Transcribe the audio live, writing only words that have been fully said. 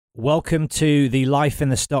Welcome to the Life in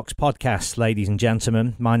the Stocks podcast, ladies and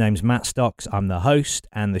gentlemen. My name's Matt Stocks. I'm the host,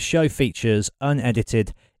 and the show features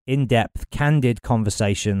unedited, in-depth, candid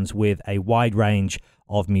conversations with a wide range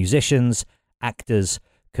of musicians, actors,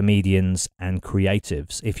 comedians, and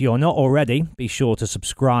creatives. If you're not already, be sure to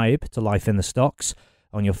subscribe to Life in the Stocks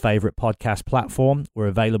on your favorite podcast platform. We're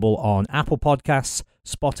available on Apple Podcasts,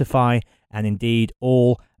 Spotify, and indeed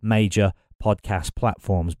all major podcast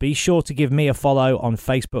platforms. Be sure to give me a follow on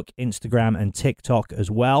Facebook, Instagram, and TikTok as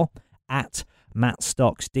well, at Matt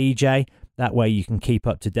Stocks DJ. That way you can keep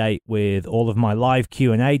up to date with all of my live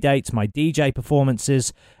Q&A dates, my DJ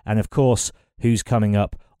performances, and of course, who's coming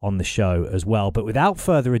up on the show as well. But without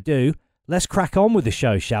further ado, let's crack on with the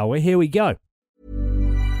show, shall we? Here we go.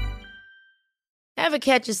 Ever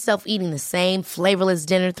catch yourself eating the same flavorless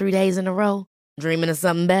dinner 3 days in a row? Dreaming of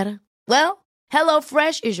something better? Well,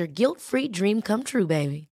 HelloFresh is your guilt-free dream come true,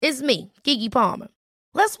 baby. It's me, Keke Palmer.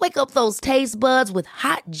 Let's wake up those taste buds with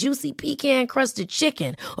hot, juicy pecan-crusted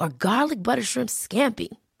chicken or garlic butter shrimp scampi.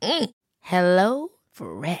 Hello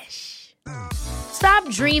Fresh. Stop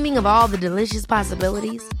dreaming of all the delicious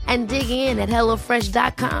possibilities and dig in at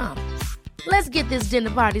HelloFresh.com. Let's get this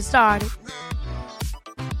dinner party started.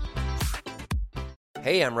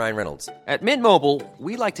 Hey, I'm Ryan Reynolds. At Mint Mobile,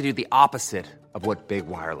 we like to do the opposite of what Big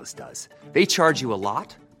Wireless does. They charge you a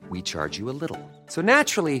lot, we charge you a little. So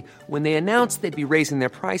naturally, when they announced they'd be raising their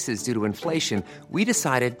prices due to inflation, we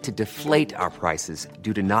decided to deflate our prices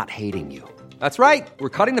due to not hating you. That's right. We're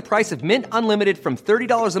cutting the price of Mint Unlimited from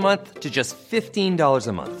 $30 a month to just $15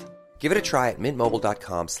 a month. Give it a try at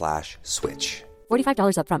mintmobile.com/switch.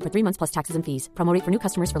 $45 up front for 3 months plus taxes and fees. Promo rate for new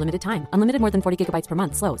customers for limited time. Unlimited more than 40 gigabytes per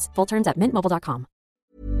month. Slows full terms at mintmobile.com.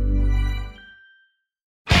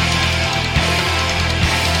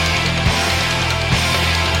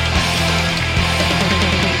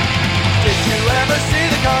 Ever see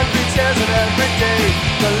the concrete stairs of every day?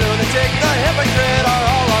 The lunatic, the hypocrite are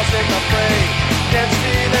all lost in the fray. Can't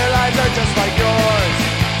see their lives are just like yours.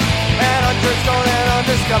 And understood and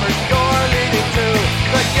undiscovered, you're leading to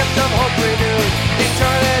the gift of hope renewed.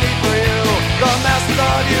 Eternity for you. The masses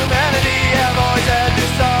of humanity have always had to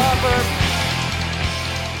suffer.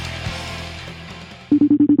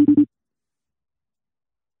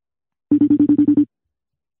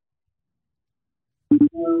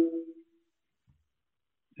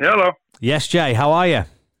 Hello. Yes, Jay, how are you?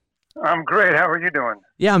 I'm great. How are you doing?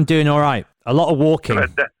 Yeah, I'm doing all right. A lot of walking.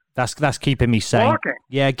 Good. That's keeping me sane. Walking?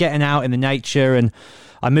 Yeah, getting out in the nature. And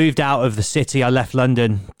I moved out of the city. I left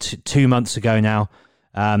London 2 months ago now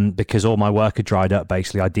because all my work had dried up,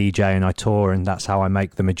 basically. I DJ and I tour, and that's how I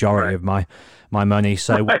make the majority of my money.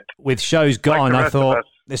 So with shows gone, I thought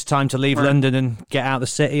it's time to leave London and get out of the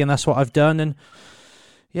city, and that's what I've done. And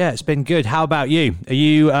yeah, it's been good. How about you? Are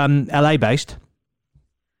you LA based?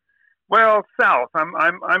 Well, south.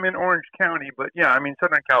 I'm in Orange County, but yeah, I'm in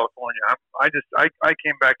Southern California. I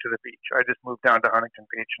came back to the beach. I just moved down to Huntington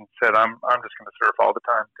Beach and said I'm just going to surf all the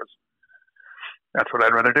time because that's what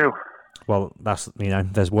I'd rather do. Well, that's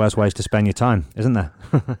there's worse ways to spend your time, isn't there?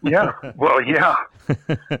 Yeah. Well, yeah.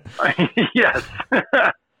 Yes.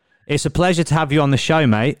 It's a pleasure to have you on the show,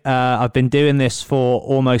 mate. I've been doing this for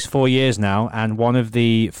almost 4 years now, and one of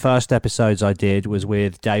the first episodes I did was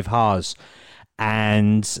with Dave Haas,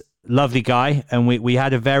 and lovely guy, and we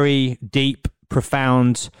had a very deep,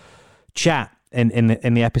 profound chat in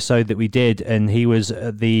the episode that we did, and he was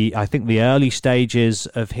at the early stages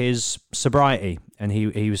of his sobriety, and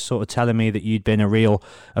he was sort of telling me that you'd been a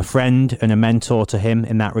friend and a mentor to him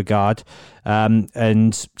in that regard,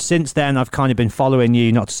 and since then I've kind of been following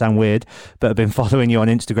you, not to sound weird, but I've been following you on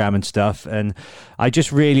Instagram and stuff, and I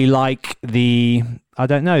just really like the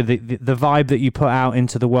vibe that you put out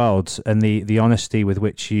into the world, and the honesty with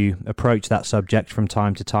which you approach that subject from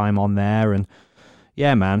time to time on there. And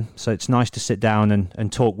yeah, man, so it's nice to sit down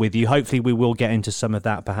and talk with you. Hopefully we will get into some of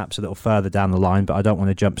that perhaps a little further down the line, but I don't want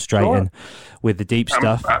to jump straight in with the deep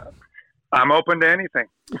stuff. I'm open to anything.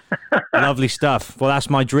 Lovely stuff. Well, that's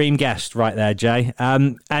my dream guest right there, Jay.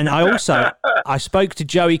 And I spoke to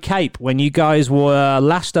Joey Cape when you guys were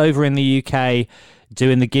last over in the UK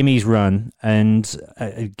doing the Gimmies run, and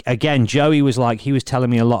again, Joey was telling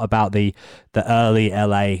me a lot about the early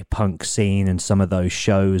LA punk scene and some of those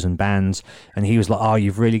shows and bands, and he was like, oh,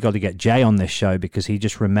 you've really got to get Jay on this show because he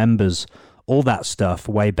just remembers all that stuff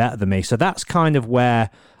way better than me. So that's kind of where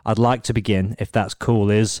I'd like to begin, if that's cool,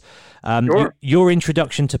 is Sure. Your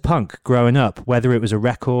introduction to punk growing up, whether it was a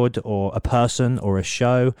record or a person or a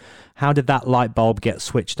show. How did that light bulb get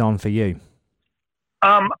switched on for you?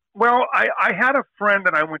 Well, I had a friend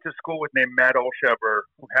that I went to school with named Matt Olsheber,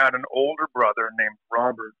 who had an older brother named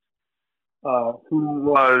Robert. who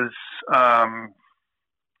was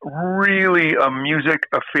really a music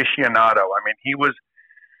aficionado. I mean, he was,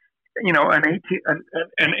 you know, an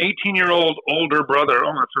 18-year-old older brother.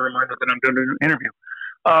 Oh, that's a reminder that I'm doing an interview.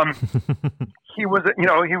 He was, you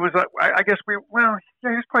know, I guess he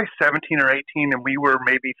was probably 17 or 18, and we were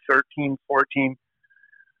maybe 13, 14.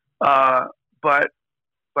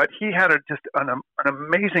 But he had just an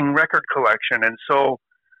amazing record collection, and so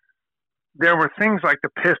there were things like the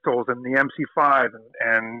Pistols and the MC5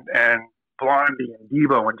 and Blondie and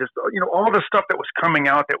Devo and just, you know, all the stuff that was coming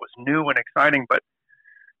out that was new and exciting. But,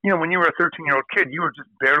 you know, when you were a 13-year-old kid, you were just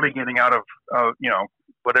barely getting out of, you know,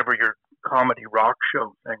 whatever your comedy rock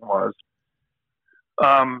show thing was.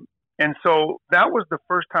 And so that was the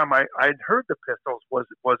first time I'd heard the Pistols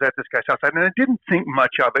was at this guy's house. And I didn't think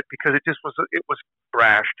much of it because it was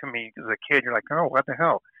brash to me as a kid. You're like, oh, what the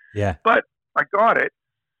hell? Yeah. But I got it.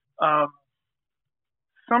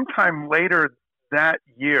 Sometime later that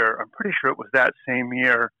year, I'm pretty sure it was that same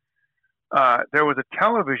year, there was a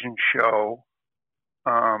television show,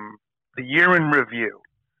 The Year in Review.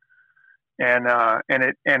 And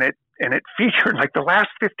it featured, like, the last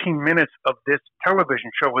 15 minutes of this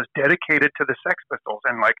television show was dedicated to the Sex Pistols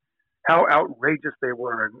and, like, how outrageous they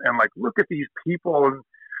were. And like, look at these people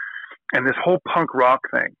and this whole punk rock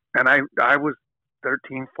thing. And I was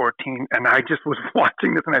 13, 14, and I just was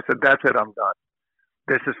watching this and I said, that's it, I'm done.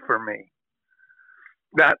 This is for me.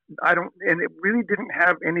 And it really didn't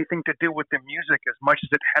have anything to do with the music as much as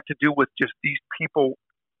it had to do with just these people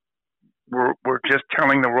were just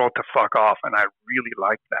telling the world to fuck off, and I really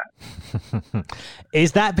liked that.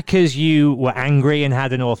 Is that because you were angry and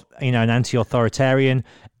had an anti-authoritarian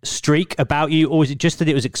streak about you, or was it just that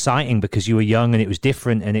it was exciting because you were young and it was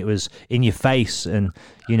different and it was in your face and,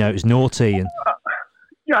 you know, it was naughty? And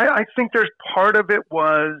yeah, I think there's part of it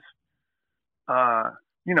was,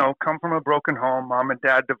 you know, come from a broken home, mom and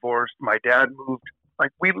dad divorced, my dad moved.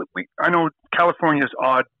 Like I know California's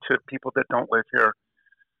odd to people that don't live here.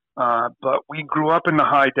 But we grew up in the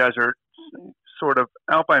high desert, sort of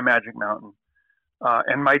out by Magic Mountain.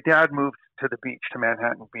 And my dad moved to the beach, to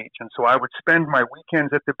Manhattan Beach. And so I would spend my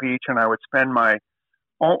weekends at the beach and I would spend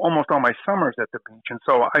almost all my summers at the beach. And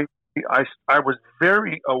so I was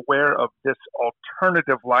very aware of this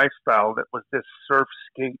alternative lifestyle that was this surf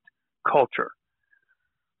skate culture.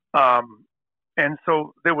 And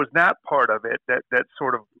so there was that part of it that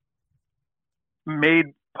sort of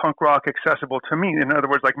made punk rock accessible to me. In other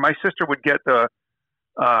words, like, my sister would get the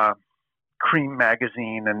Cream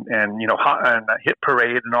magazine and you know, and Hit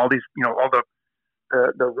Parade and all these, you know, all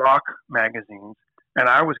the rock magazines, and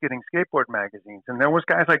I was getting skateboard magazines. And there was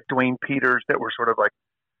guys like Dwayne Peters that were sort of like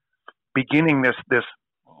beginning this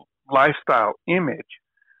lifestyle image.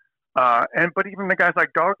 But even the guys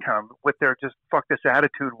like Dogtown with their just fuck this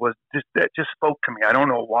attitude that just spoke to me. I don't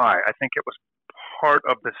know why. I think it was part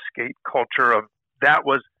of the skate culture of that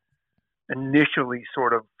was initially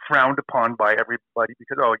sort of frowned upon by everybody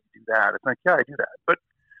because, oh, you do that. It's like, yeah, I do that. But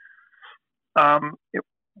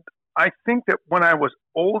I think that when I was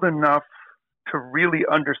old enough to really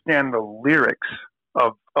understand the lyrics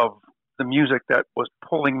of the music that was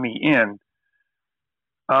pulling me in,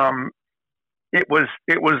 it was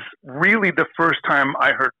really the first time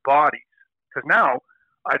I heard Bodies. Because now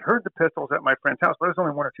I'd heard the Pistols at my friend's house, but there's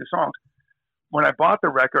only one or two songs. When I bought the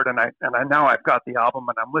record and now I've got the album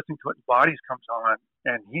and I'm listening to it and Bodies comes on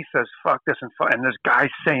and he says, fuck this and there's guys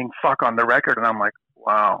saying fuck on the record. And I'm like,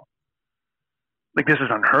 wow, like, this is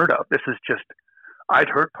unheard of. This is just, I'd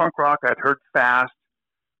heard punk rock. I'd heard fast.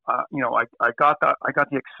 You know, I got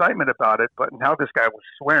the excitement about it, but now this guy was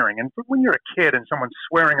swearing. And when you're a kid and someone's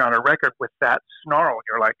swearing on a record with that snarl,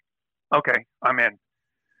 you're like, okay, I'm in.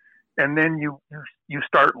 And then you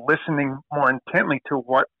start listening more intently to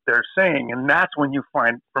what they're saying. And that's when you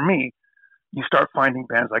find, for me, you start finding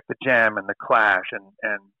bands like The Jam and The Clash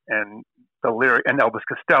and the lyric and Elvis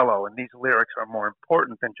Costello. And these lyrics are more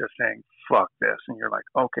important than just saying, fuck this. And you're like,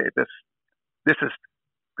 okay, this is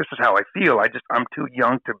how I feel. I'm too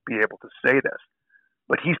young to be able to say this,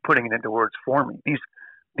 but he's putting it into words for me.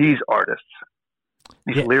 These artists,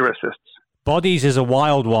 these lyricists. Bodies is a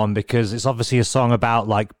wild one because it's obviously a song about,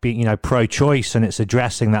 like, being, you know, pro-choice, and it's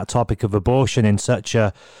addressing that topic of abortion in such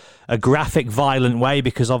a graphic, violent way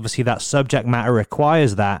because obviously that subject matter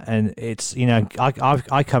requires that. And it's, you know,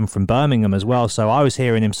 I come from Birmingham as well, so I was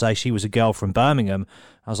hearing him say she was a girl from Birmingham.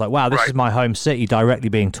 I was like, wow, this is my home city directly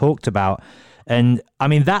being talked about. And I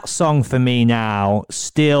mean, that song for me now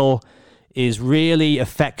still is really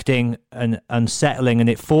affecting and unsettling, and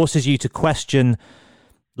it forces you to question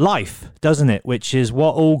life, doesn't it? Which is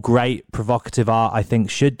what all great provocative art, I think,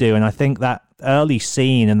 should do. And I think that early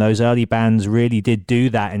scene and those early bands really did do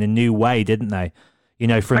that in a new way, didn't they? You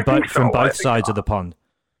know, from both sides of the pond.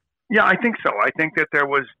 Yeah, I think so. I think that there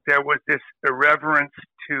was this irreverence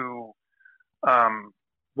to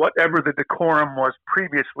whatever the decorum was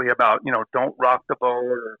previously about, you know, don't rock the boat,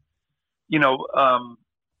 or, you know,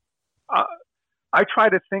 I try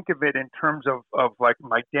to think of it in terms of like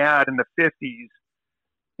my dad in the 50s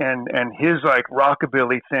and his like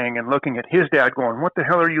rockabilly thing, and looking at his dad going, what the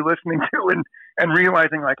hell are you listening to? And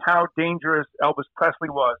realizing like how dangerous Elvis Presley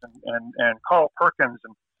was, and Carl Perkins,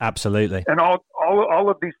 and absolutely, and all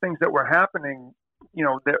of these things that were happening, you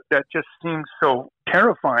know, that just seemed so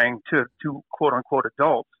terrifying to quote unquote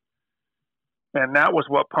adults. And that was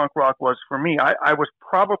what punk rock was for me. I was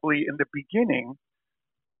probably in the beginning,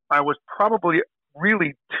 I was probably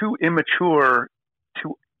really too immature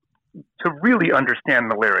to really understand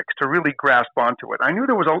the lyrics, to really grasp onto it. I knew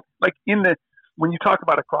there was when you talk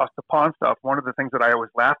about across the pond stuff, one of the things that I always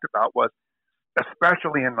laughed about was,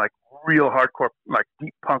 especially in like real hardcore, like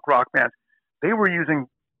deep punk rock bands, they were using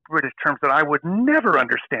British terms that I would never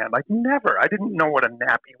understand. Like never. I didn't know what a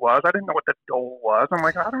nappy was. I didn't know what the dole was. I'm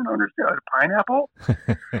like, I don't understand. A pineapple?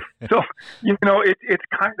 So, you know, it's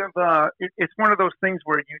kind of, it's one of those things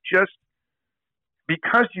where you just,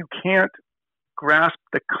 because you can't grasp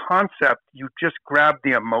the concept, you just grab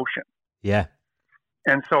the emotion. Yeah.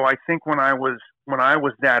 And so I think when I was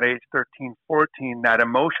that age, 13, 14, that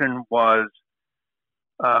emotion was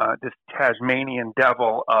this Tasmanian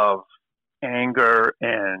devil of anger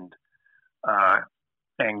and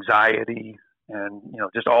anxiety, and, you know,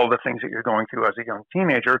 just all the things that you're going through as a young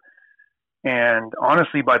teenager. And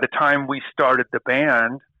honestly, by the time we started the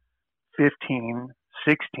band, 15,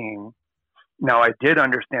 16, now I did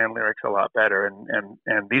understand lyrics a lot better. And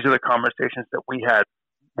these are the conversations that we had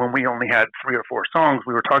when we only had 3 or 4 songs.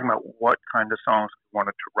 We were talking about what kind of songs we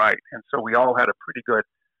wanted to write. And so we all had a pretty good,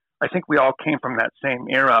 I think we all came from that same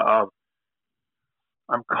era of,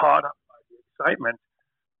 I'm caught up by the excitement,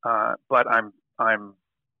 but I'm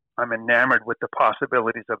enamored with the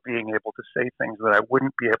possibilities of being able to say things that I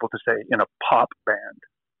wouldn't be able to say in a pop band.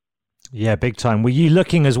 Yeah, big time. Were you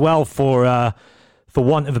looking as well for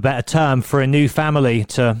want of a better term, for a new family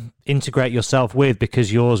to integrate yourself with,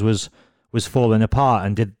 because yours was falling apart?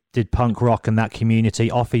 And did punk rock and that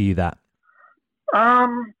community offer you that?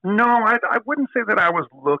 No, I wouldn't say that I was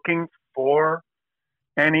looking for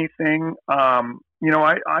anything. You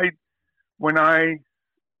know, when I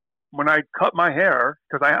cut my hair,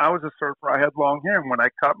 because I was a surfer, I had long hair, and when I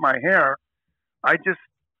cut my hair, I just,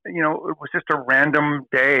 you know, it was just a random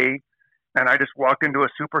day, and I just walked into a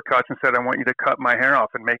Supercuts and said, I want you to cut my hair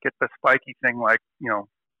off and make it the spiky thing, like, you know,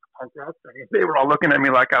 punk rock thing. They were all looking at me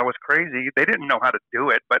like I was crazy. They didn't know how to do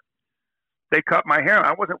it, but they cut my hair.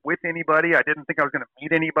 I wasn't with anybody. I didn't think I was going to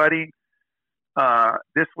meet anybody.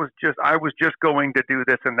 This was just, I was just going to do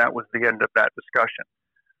this, and that was the end of that discussion.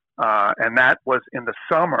 And that was in the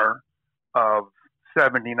summer of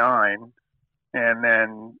 79. And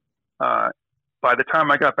then by the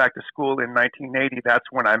time I got back to school in 1980, that's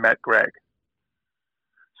when I met Greg.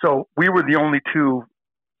 So we were the only 2,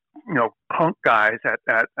 you know, punk guys at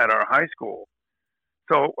our high school.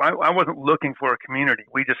 So I wasn't looking for a community.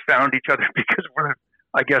 We just found each other because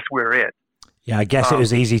we're it. Yeah, I guess it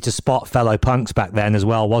was easy to spot fellow punks back then as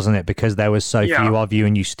well, wasn't it? Because there was so few of you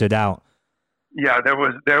and you stood out. Yeah, there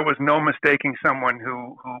was no mistaking someone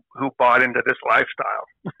who bought into this lifestyle.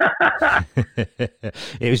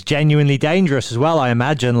 It was genuinely dangerous as well, I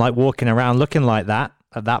imagine, like walking around looking like that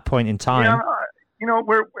at that point in time. Yeah, you know,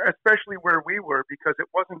 especially where we were, because it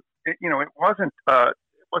wasn't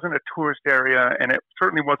a tourist area, and it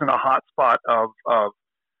certainly wasn't a hot spot of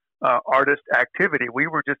artist activity. We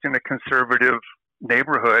were just in a conservative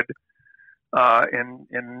neighborhood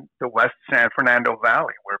in the West San Fernando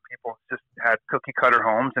Valley, where people just had cookie cutter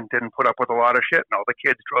homes and didn't put up with a lot of shit, and all the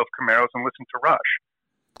kids drove Camaros and listened to Rush.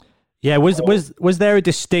 Yeah, was there a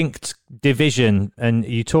distinct division, and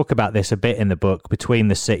you talk about this a bit in the book, between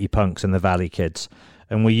the city punks and the valley kids?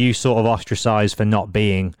 And were you sort of ostracized for not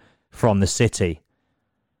being from the city?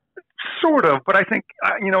 Sort of, but I think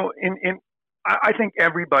I think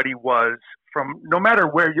everybody was from, no matter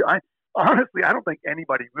where you. Honestly, I don't think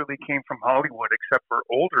anybody really came from Hollywood except for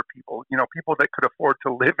older people. You know, people that could afford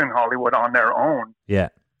to live in Hollywood on their own. Yeah,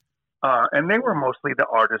 and they were mostly the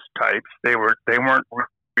artist types. They weren't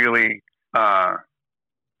really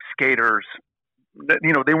skaters.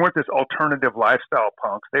 You know, they weren't this alternative lifestyle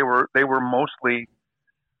punks. They were mostly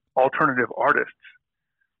alternative artists.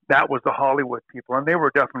 That was the Hollywood people, and they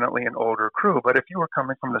were definitely an older crew. But if you were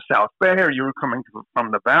coming from the South Bay or you were coming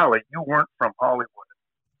from the Valley, you weren't from Hollywood.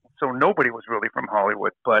 So nobody was really from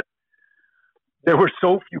Hollywood. But there were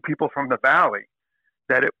so few people from the valley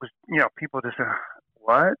that it was, people just said,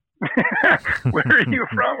 "What? Where are you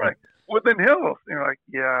from?" Like, Woodland Hills. And you're like,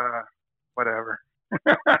 "Yeah, whatever."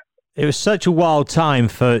 It was such a wild time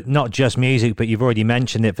for not just music, but you've already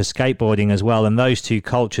mentioned it, for skateboarding as well. And those two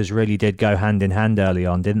cultures really did go hand in hand early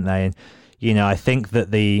on, didn't they? And, I think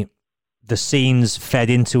that the scenes fed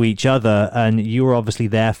into each other, and you were obviously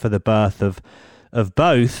there for the birth of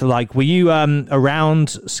both. Like, were you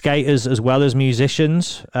around skaters as well as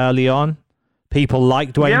musicians early on? People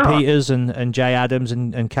like Dwayne Peters and Jay Adams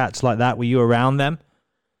and cats like that. Were you around them?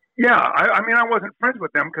 Yeah, I mean, I wasn't friends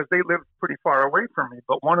with them because they lived pretty far away from me.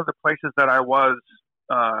 But one of the places that I was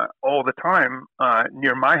all the time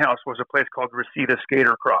near my house was a place called Reseda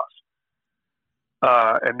Skater Cross,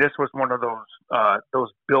 and this was one of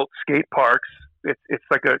those built skate parks. It's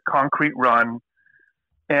like a concrete run,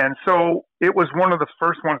 and so it was one of the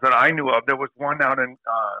first ones that I knew of. There was one out in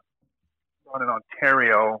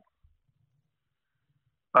Ontario.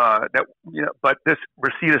 But this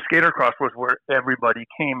Reseda Skater Cross was where everybody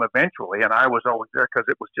came eventually, and I was always there because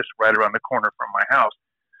it was just right around the corner from my house.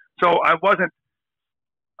 So I wasn't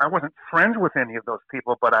friends with any of those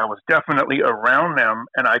people, but I was definitely around them,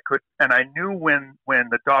 and I knew when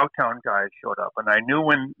the Dogtown guys showed up, and I knew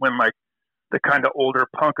when like the kind of older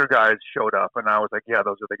punker guys showed up, and I was like, yeah,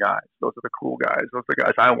 those are the guys, those are the cool guys, those are the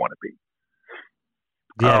guys I want to be.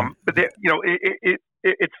 Yeah. But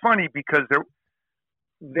it's funny because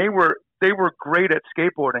they were great at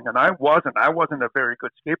skateboarding, and I wasn't a very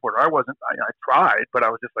good skateboarder. I tried, but I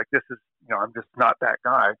was just like, this is, I'm just not that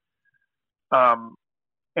guy.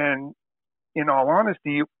 And in all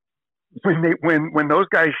honesty, when those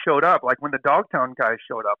guys showed up, like when the Dogtown guys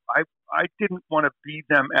showed up, I didn't want to be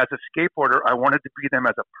them as a skateboarder. I wanted to be them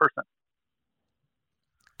as a person.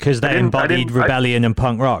 Because they embodied rebellion and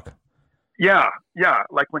punk rock. Yeah.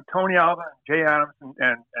 Like when Tony Alva and Jay Adams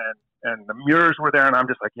and the Muirs were there, and I'm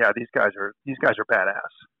just like, yeah, these guys are badass.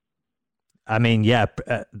 I mean, yeah,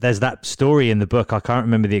 there's that story in the book. I can't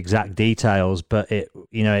remember the exact details, but it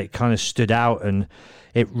kind of stood out, and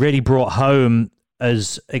it really brought home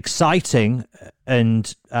as exciting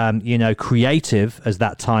and creative as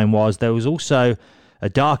that time was. There was also a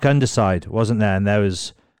dark underside, wasn't there? And there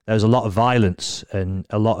was a lot of violence and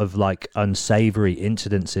a lot of like unsavory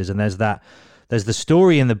incidences. And there's the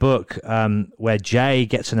story in the book where Jay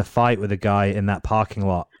gets in a fight with a guy in that parking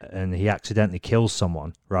lot, and he accidentally kills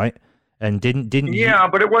someone, right? And didn't yeah,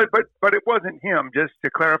 but it wasn't him. Just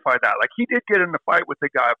to clarify that, like, he did get in the fight with the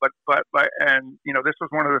guy, but this was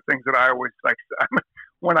one of the things that I always like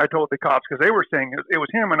when I told the cops, because they were saying it was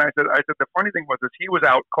him, and I said the funny thing was he was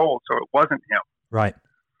out cold, so it wasn't him, right?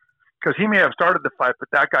 Because he may have started the fight, but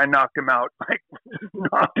that guy knocked him out, like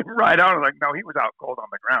knocked him right out. I was like, no, he was out cold on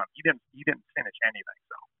the ground. He didn't finish anything.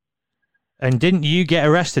 So. And didn't you get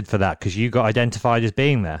arrested for that because you got identified as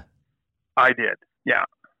being there? I did. Yeah.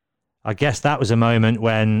 I guess that was a moment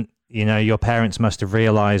when your parents must have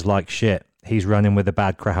realized, like, shit, he's running with a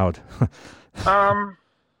bad crowd.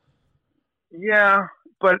 Yeah,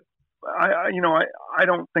 but I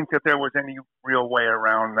don't think that there was any real way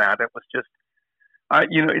around that. It was just.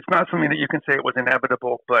 It's not something that you can say it was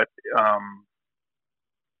inevitable, but I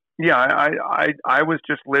was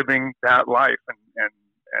just living that life, and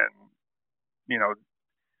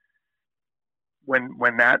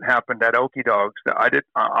when that happened at Okie Dogs, I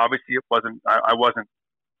didn't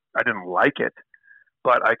like it,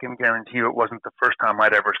 but I can guarantee you it wasn't the first time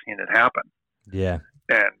I'd ever seen it happen. Yeah,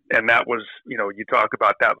 and that was you talk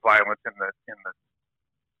about that violence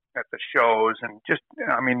at the shows, and just,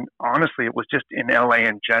 I mean, honestly, it was just in LA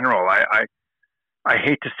in general. I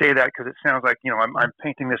hate to say that because it sounds like, I'm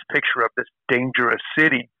painting this picture of this dangerous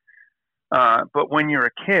city. But when you're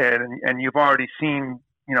a kid and you've already seen,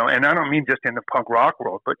 and I don't mean just in the punk rock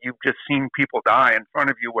world, but you've just seen people die in front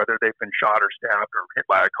of you, whether they've been shot or stabbed or hit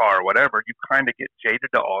by a car or whatever, you kind of get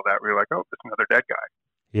jaded to all that. Where you're like, oh, there's another dead guy.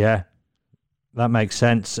 Yeah. That makes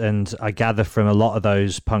sense, and I gather from a lot of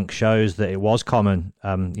those punk shows that it was common,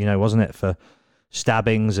 wasn't it, for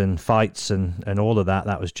stabbings and fights and all of that?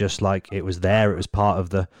 That was just like, it was there. It was part of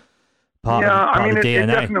the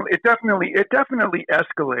DNA. It definitely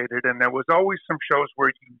escalated, and there was always some shows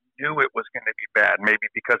where you knew it was going to be bad, maybe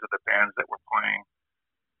because of the bands that were playing.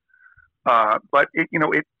 But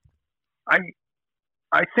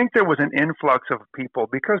I think there was an influx of people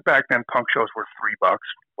because back then punk shows were $3,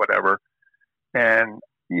 whatever. And,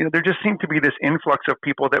 there just seemed to be this influx of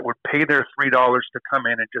people that would pay their $3 to come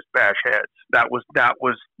in and just bash heads. That was, it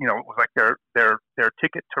was like their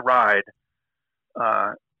ticket to ride,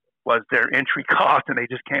 was their entry cost, and they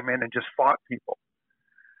just came in and just fought people.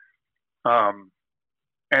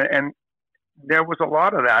 And there was a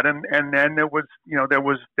lot of that, and then there was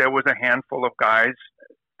a handful of guys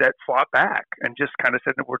that fought back and just kind of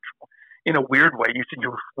said that we're, in a weird way,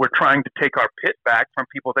 we're trying to take our pit back from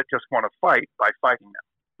people that just want to fight by fighting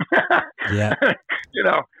them. Yeah.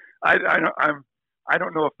 I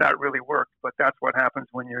don't know if that really worked, but that's what happens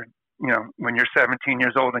when you're 17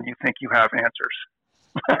 years old and you think you have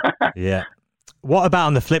answers. Yeah. What about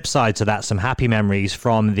on the flip side to that, some happy memories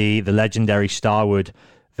from the legendary Starwood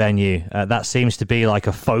venue? That seems to be like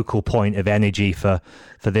a focal point of energy for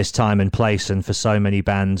this time and place, and for so many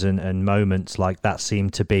bands and moments. Like, that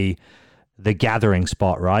seemed to be the gathering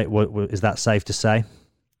spot, right? Is that safe to say?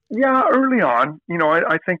 Yeah, early on,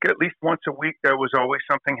 I think at least once a week there was always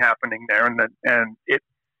something happening there, and it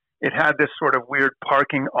had this sort of weird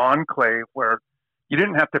parking enclave where you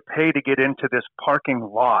didn't have to pay to get into this parking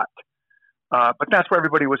lot. But that's where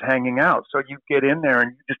everybody was hanging out. So you get in there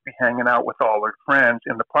and you just be hanging out with all your friends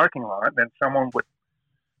in the parking lot. And then someone would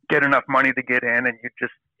get enough money to get in, and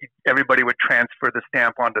everybody would transfer the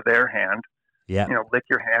stamp onto their hand. Yeah. Lick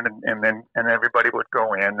your hand, and everybody would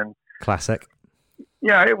go in. And classic.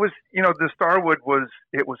 Yeah, it was. The Starwood was.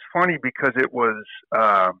 It was funny because it was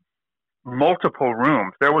multiple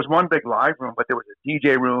rooms. There was one big live room, but there was a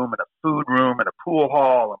DJ room and a food room and a pool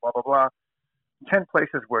hall and blah blah blah. 10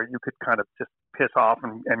 places where you could kind of just piss off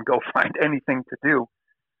and go find anything to do.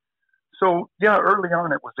 So yeah, early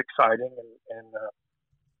on it was exciting. And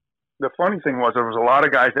the funny thing was there was a lot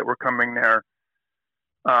of guys that were coming there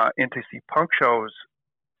in to see punk shows.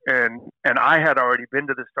 And I had already been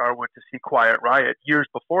to the Starwood to see Quiet Riot years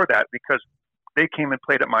before that, because they came and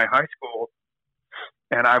played at my high school.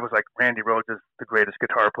 And I was like, Randy Rhoads is the greatest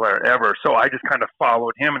guitar player ever. So I just kind of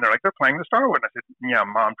followed him, and they're like, they're playing the Starwood. And I said, yeah,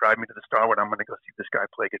 Mom, drive me to the Starwood. I'm going to go see this guy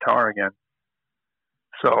play guitar again.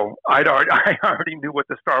 So I already knew what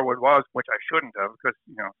the Starwood was, which I shouldn't have, because,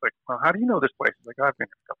 it's like, well, how do you know this place? It's like, I've been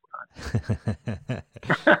here a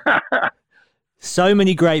couple times. So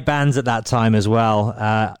many great bands at that time as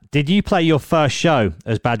well. Did you play your first show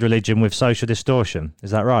as Bad Religion with Social Distortion?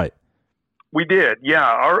 Is that right? We did, yeah.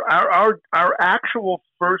 Our actual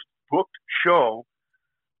first booked show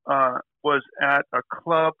was at a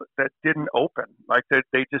club that didn't open. Like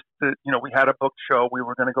they just, we had a booked show. We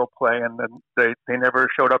were going to go play, and then they never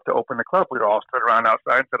showed up to open the club. We all stood around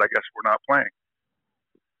outside and said, "I guess we're not playing."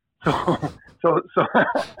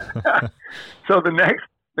 So the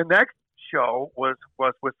next show was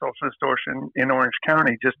with Social Distortion in Orange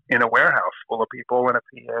County, just in a warehouse full of people and a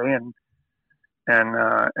PA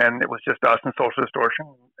and it was just us and Social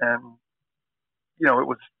Distortion, and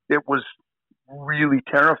it was really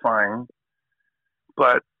terrifying,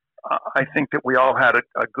 but I think that we all had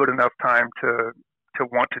a good enough time to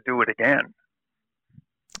want to do it again.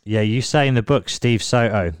 Yeah, you say in the book, Steve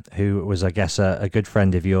Soto, who was, I guess, a good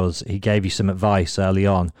friend of yours, he gave you some advice early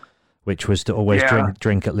on, which was to always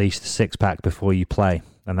drink at least a 6-pack before you play,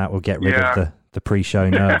 and that will get rid of the pre-show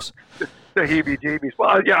nerves. The heebie-jeebies.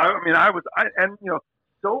 Well, yeah, I mean,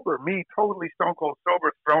 sober, me, totally stone cold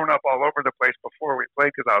sober, thrown up all over the place before we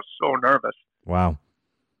played because I was so nervous. Wow.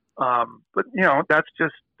 But that's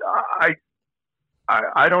just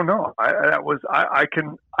I don't know. I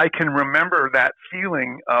can remember that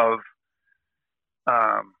feeling of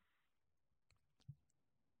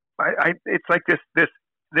it's like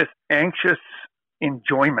this anxious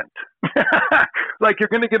enjoyment. Like you're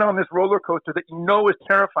going to get on this roller coaster that is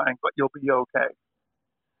terrifying, but you'll be okay.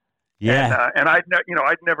 Yeah. And we'd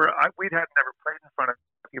had never played in front of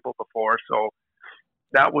people before, so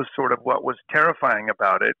that was sort of what was terrifying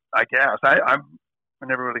about it, I guess. I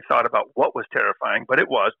never really thought about what was terrifying, but it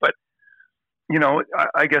was. But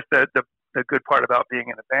I guess the good part about being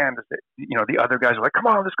in a band is that the other guys are like, "Come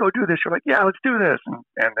on, let's go do this." You're like, "Yeah, let's do this,"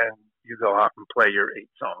 and then you go out and play your 8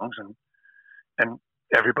 songs, and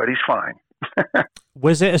everybody's fine.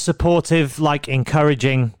 Was it a supportive, like,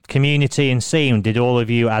 encouraging community and scene? Did all of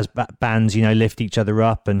you as bands, lift each other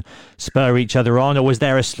up and spur each other on? Or was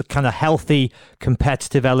there a kind of healthy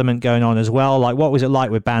competitive element going on as well? Like, what was it like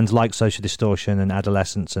with bands like Social Distortion and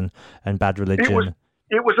Adolescence and Bad Religion?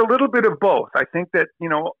 It was a little bit of both. I think that,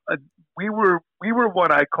 we were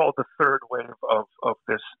what I call the third wave of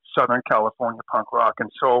this Southern California punk rock. And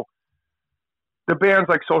so the bands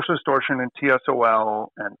like Social Distortion and TSOL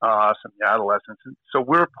and us and the Adolescents, and so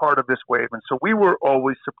we're part of this wave, and so we were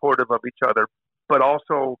always supportive of each other, but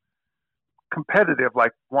also competitive,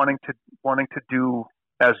 like wanting to do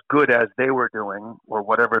as good as they were doing or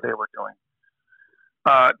whatever they were doing.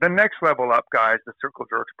 The next level up guys, the Circle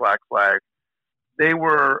Jerks, Black Flag, they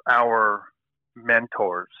were our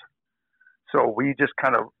mentors. So we just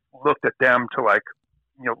kind of looked at them to, like,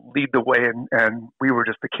 lead the way, and we were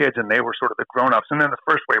just the kids, and they were sort of the grown-ups. And then the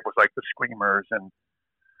first wave was like the screamers and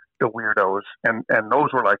the weirdos, and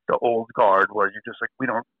those were like the old guard, where you just like we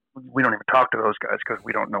don't even talk to those guys because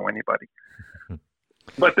we don't know anybody.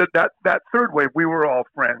 But that third wave, we were all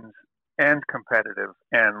friends and competitive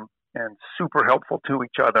and super helpful to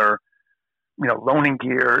each other. Loaning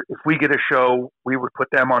gear. If we get a show, we would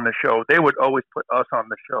put them on the show. They would always put us on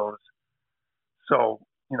the shows. So,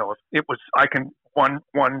 if it was,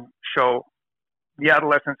 one show, the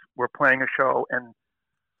Adolescents were playing a show, and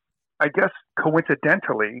I guess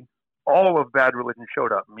coincidentally, all of Bad Religion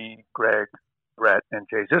showed up. Me, Greg, Brett, and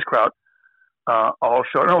Jay Ziskraut all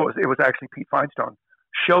showed. No, it was actually Pete Feinstone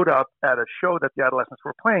showed up at a show that the Adolescents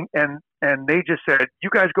were playing, and they just said, "You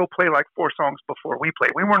guys go play like 4 songs before we play."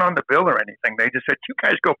 We weren't on the bill or anything. They just said, "You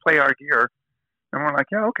guys go play our gear," and we're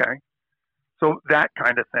like, "Yeah, okay." So that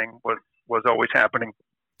kind of thing was always happening.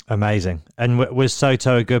 Amazing. And was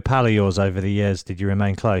Soto a good pal of yours over the years? Did you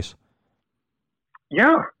remain close?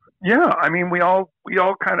 Yeah. I mean, we all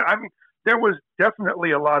kind of. I mean, there was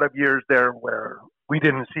definitely a lot of years there where we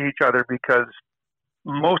didn't see each other because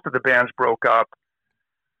most of the bands broke up.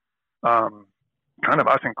 Kind of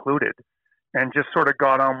us included, and just sort of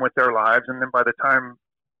got on with their lives. And then by the time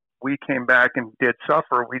we came back and did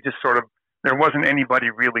Suffer, we just sort of, there wasn't anybody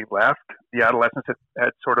really left. The Adolescents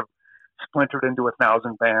had sort of splintered into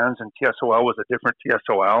 1,000 bands, and TSOL was a different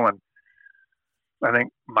TSOL. And I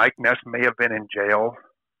think Mike Ness may have been in jail.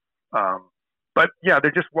 But yeah,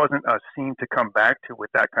 there just wasn't a scene to come back to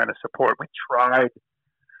with that kind of support. We tried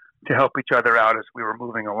to help each other out as we were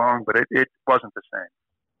moving along, but it wasn't the same.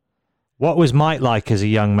 What was Mike like as a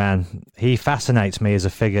young man? He fascinates me as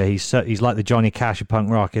a figure. He's like the Johnny Cash of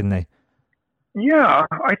punk rock, isn't he? Yeah,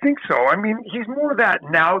 I think so. I mean, he's more that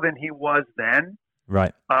now than he was then.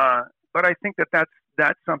 Right. But I think that's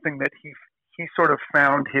something that he sort of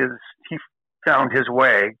found his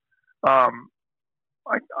way.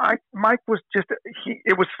 Mike was just,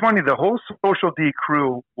 it was funny. The whole Social D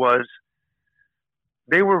crew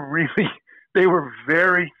they were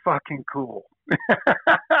very fucking cool.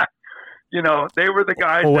 They were the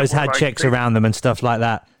guys. Always had chicks around them and stuff like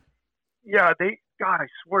that. Yeah, God, I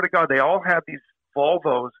swear to God, they all had these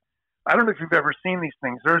Volvos. I don't know if you've ever seen these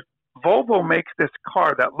things. Volvo makes this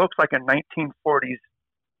car that looks like a 1940s,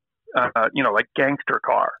 like gangster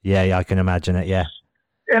car. Yeah, I can imagine it. Yeah.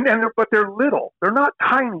 But they're little. They're not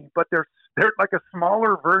tiny, but they're like a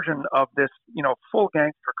smaller version of this, full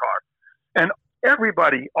gangster car. And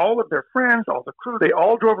everybody, all of their friends, all the crew, they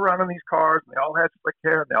all drove around in these cars, and they all had slick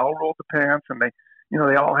hair, and they all rolled the pants, and they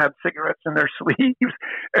all had cigarettes in their sleeves,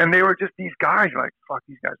 and they were just these guys, like, fuck,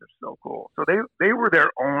 these guys are so cool. So they were their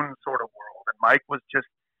own sort of world, and Mike was just,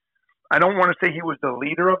 I don't want to say he was the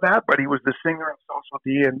leader of that, but he was the singer of Social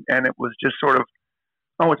D, and it was just sort of,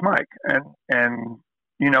 oh, it's Mike, and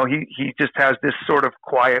he just has this sort of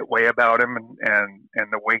quiet way about him, and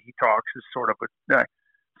the way he talks is sort of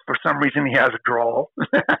for some reason he has a drawl.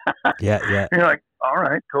 Yeah. And you're like, all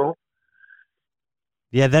right, cool.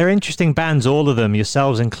 Yeah, they're interesting bands, all of them,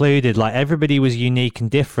 yourselves included. Like, everybody was unique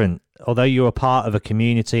and different. Although you were part of a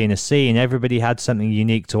community and a scene, everybody had something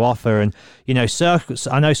unique to offer. And,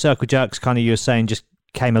 I know Circle Jerks, kind of, you were saying, just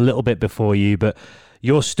came a little bit before you, but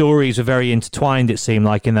your stories were very intertwined, it seemed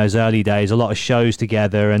like, in those early days. A lot of shows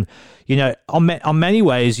together, and on many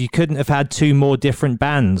ways you couldn't have had two more different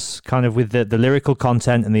bands, kind of, with the lyrical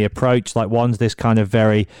content and the approach. Like, one's this kind of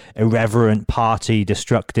very irreverent, party,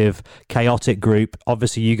 destructive, chaotic group.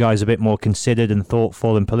 Obviously you guys are a bit more considered and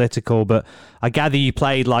thoughtful and political, but I gather you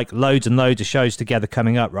played like loads and loads of shows together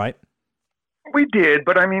coming up, right? We did,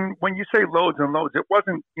 but I mean, when you say loads and loads, it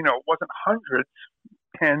wasn't hundreds,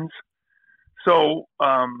 tens. So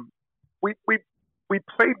we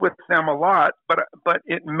played with them a lot, but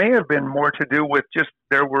it may have been more to do with just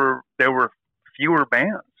there were fewer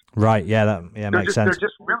bands. Right. Yeah. That makes sense.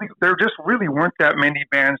 There just really weren't that many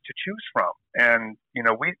bands to choose from, and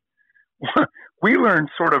we learned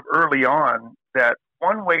sort of early on that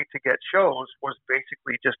one way to get shows was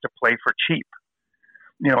basically just to play for cheap.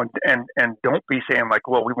 And don't be saying like,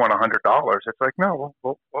 well, we want $100. It's like, no,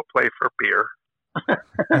 we'll play for beer.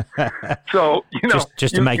 So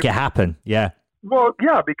just to make it happen. Yeah. Well,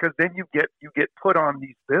 yeah, because then you get put on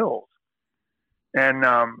these bills, and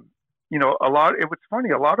it was funny.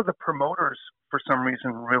 A lot of the promoters, for some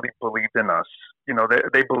reason, really believed in us.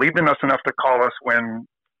 They believed in us enough to call us when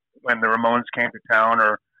the Ramones came to town,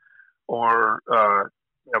 or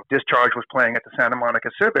Discharge was playing at the Santa Monica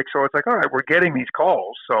Civic. So it's like, all right, we're getting these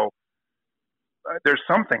calls, so there's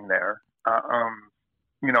something there.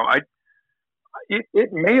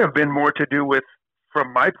 It may have been more to do with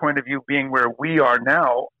from my point of view, being where we are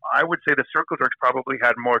now, I would say the Circle Jerks probably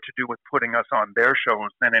had more to do with putting us on their shows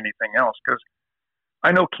than anything else. Because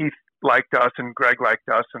I know Keith liked us and Greg liked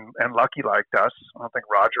us and Lucky liked us. I don't think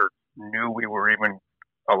Roger knew we were even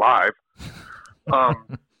alive.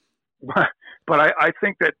 But I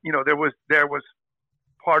think that, you know, there was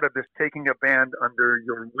part of this taking a band under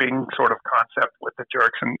your wing sort of concept with the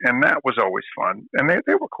Jerks, and that was always fun. And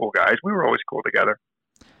they were cool guys. We were always cool together.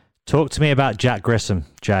 Talk to me about Jack Grissom,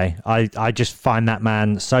 Jay. I just find that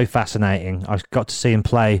man so fascinating. I got to see him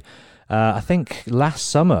play, I think last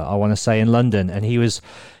summer, I want to say, in London, and he was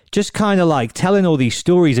just kind of like telling all these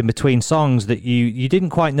stories in between songs that you didn't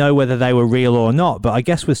quite know whether they were real or not. But I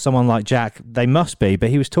guess with someone like Jack, they must be. But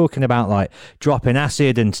he was talking about like dropping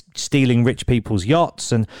acid and stealing rich people's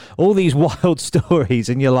yachts and all these wild stories.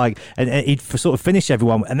 And you're like, and he'd sort of finish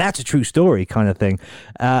everyone, and that's a true story kind of thing.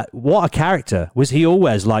 What a character. Was he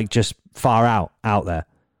always like just far out there?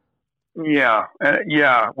 Yeah.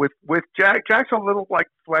 With Jack's a little like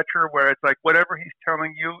Fletcher, where it's like whatever he's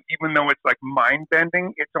telling you, even though it's like mind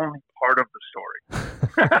bending, it's only part of the story.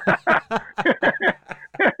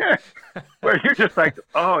 Where you're just like,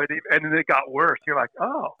 oh, and then it got worse. You're like,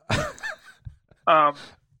 oh,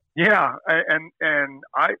 yeah. And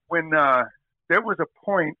I when there was a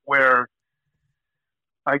point where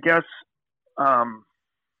I guess TSOL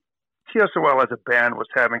as a band was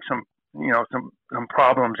having some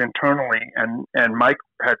problems internally, and Mike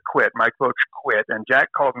had quit. Mike Roach quit, and Jack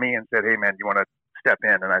called me and said, "Hey man, do you want to step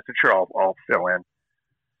in?" And I said, "Sure, I'll fill in."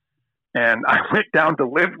 And I went down to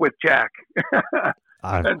live with Jack.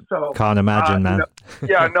 And so, can't imagine, man.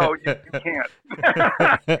 You can't.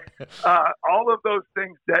 All of those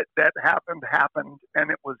things that happened,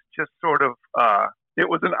 and it was just sort of it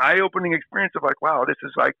was an eye-opening experience of like, wow, this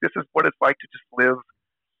is what it's like to just live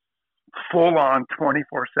full on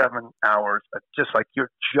 24/7 hours, just like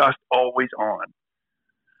you're just always on.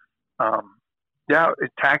 Yeah,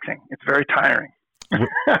 it's taxing. It's very tiring.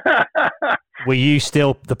 Were you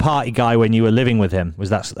still the party guy when you were living with him? Was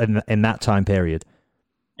that in that time period?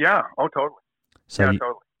 Yeah. Oh, totally. So yeah,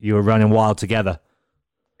 totally. You were running wild together.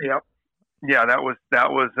 Yep. Yeah, that was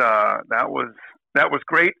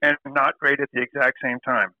great and not great at the exact same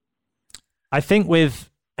time. I think with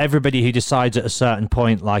everybody who decides at a certain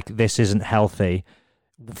point, like, this isn't healthy,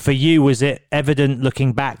 for you, was it evident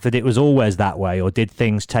looking back that it was always that way, or did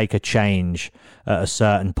things take a change at a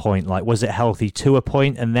certain point? Like, was it healthy to a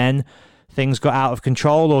point and then things got out of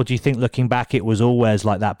control, or do you think looking back it was always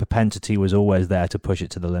like that propensity was always there to push it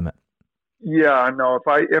to the limit? Yeah, no,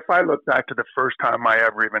 if I look back to the first time I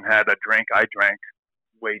ever even had a drink, I drank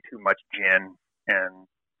way too much gin, and,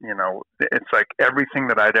 you know, it's like everything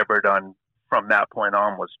that I'd ever done from that point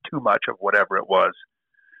on was too much of whatever it was.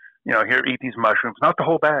 You know, here, eat these mushrooms, not the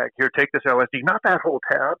whole bag. Here, take this LSD, not that whole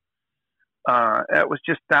tab.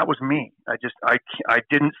 That was me. I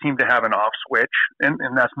didn't seem to have an off switch, and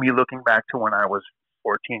that's me looking back to when I was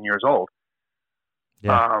 14 years old.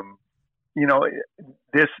 Yeah. You know,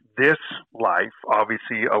 this life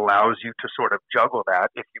obviously allows you to sort of juggle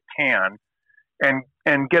that if you can, and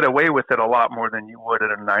get away with it a lot more than you would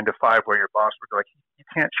at a 9-to-5 where your boss would be like, you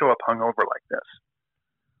can't show up hungover like this.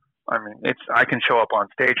 I mean, I can show up on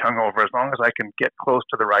stage hungover as long as I can get close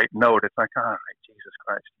to the right note. It's like, all right, Jesus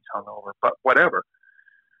Christ, he's hungover, but whatever.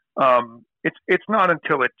 It's not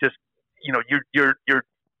until it just, you know, you're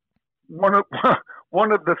one of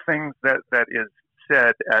the things that is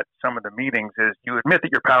said at some of the meetings is you admit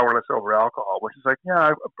that you're powerless over alcohol, which is like,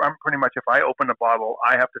 yeah, I'm pretty much, if I open a bottle,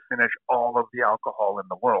 I have to finish all of the alcohol in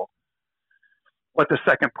the world. But the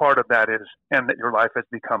second part of that is, and that your life has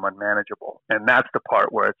become unmanageable. And that's the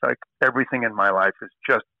part where it's like everything in my life is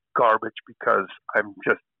just garbage because I'm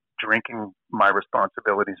just drinking my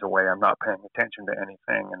responsibilities away. I'm not paying attention to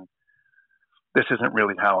anything. And this isn't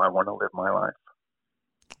really how I want to live my life.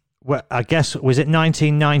 Well, I guess, was it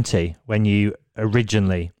 1990 when you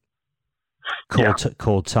originally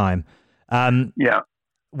called time? Yeah.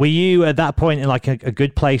 Were you at that point in like a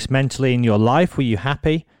good place mentally in your life? Were you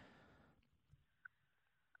happy?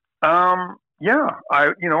 Yeah,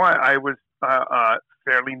 I was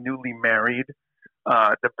fairly newly married.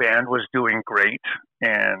 The band was doing great,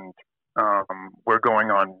 and we're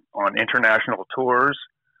going on international tours.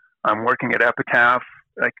 I'm working at Epitaph.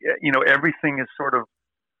 Like, you know, everything is sort of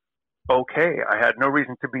okay. I had no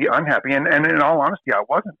reason to be unhappy, and in all honesty, I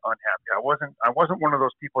wasn't unhappy. I wasn't one of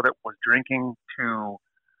those people that was drinking to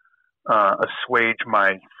assuage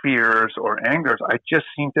my fears or angers. I just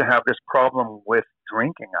seemed to have this problem with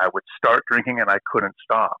drinking. I would start drinking and I couldn't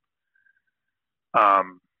stop.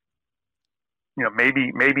 You know,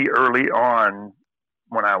 maybe early on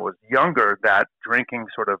when I was younger, that drinking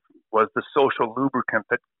sort of was the social lubricant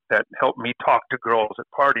that helped me talk to girls at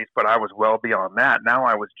parties, but I was well beyond that. Now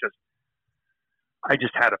I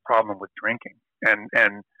just had a problem with drinking.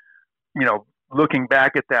 And you know, looking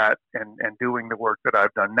back at that and doing the work that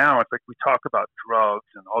I've done now, it's like we talk about drugs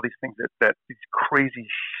and all these things that these crazy,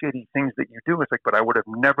 shitty things that you do. It's like, but I would have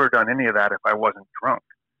never done any of that if I wasn't drunk.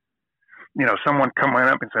 You know, someone coming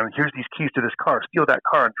up and saying, here's these keys to this car, steal that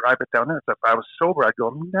car and drive it down there. So if I was sober, I'd go,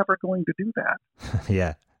 I'm never going to do that.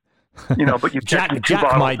 Yeah. You know, but you Jack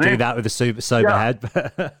might do that with a sober head.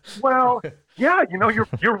 Well, yeah, you know,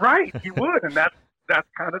 you're right. He would. And that's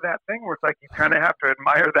kind of that thing where it's like you kind of have to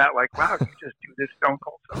admire that, like, wow, you just do this stone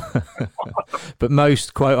cold sober. Awesome. But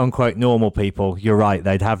most quote unquote normal people, you're right,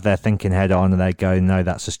 they'd have their thinking head on and they'd go, no,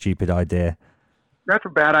 that's a stupid idea. That's a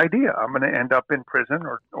bad idea. I'm going to end up in prison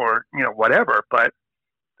or you know, whatever. But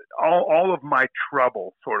all of my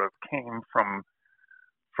trouble sort of came from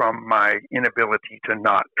my inability to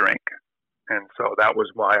not drink. And so that was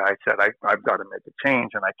why I said I've got to make a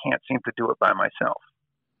change, and I can't seem to do it by myself.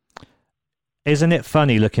 Isn't it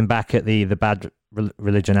funny looking back at the Bad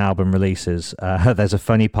Religion album releases? There's a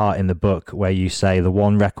funny part in the book where you say the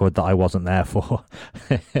one record that I wasn't there for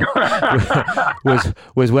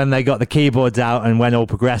was when they got the keyboards out and went all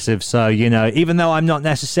progressive. So, you know, even though I'm not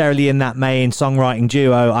necessarily in that main songwriting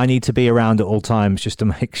duo, I need to be around at all times just to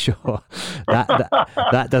make sure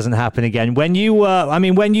that doesn't happen again. When you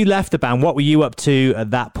when you left the band, what were you up to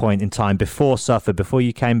at that point in time before Suffer, before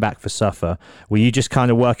you came back for Suffer? Were you just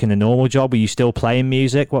kind of working a normal job? Were you still playing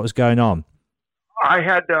music? What was going on? I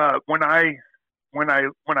had when I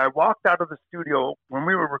walked out of the studio when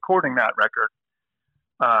we were recording that record,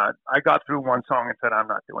 I got through one song and said, I'm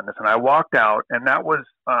not doing this, and I walked out, and that was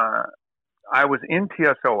I was in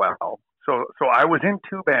TSOL, so I was in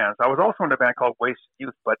two bands. I was also in a band called Wasted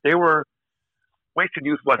Youth, but Wasted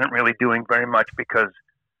Youth wasn't really doing very much because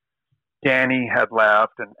Danny had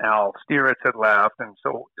left and Al Stieritz had left, and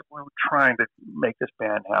so we were trying to make this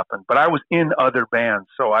band happen. But I was in other bands,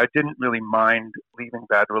 so I didn't really mind leaving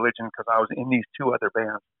Bad Religion because I was in these two other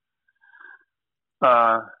bands.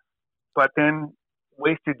 But then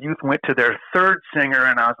Wasted Youth went to their third singer,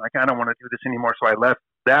 and I was like, I don't want to do this anymore, so I left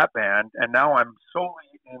that band, and now I'm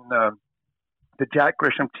solely in the Jack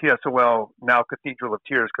Grisham TSOL, now Cathedral of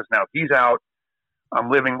Tears, because now he's out.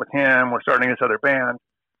 I'm living with him. We're starting this other band.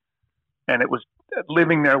 And it was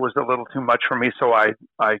living there was a little too much for me, so I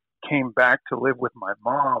came back to live with my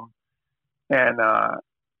mom, and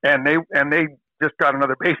they just got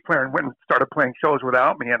another bass player and went and started playing shows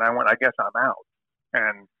without me, and I went, I guess I'm out.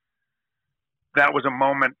 And that was a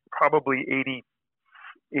moment, probably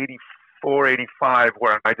 84, 85,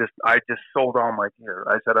 where I just sold all my gear.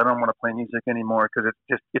 I said I don't want to play music anymore because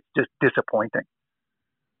it's just disappointing.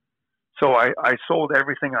 So I sold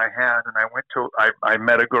everything I had, and I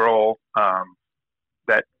met a girl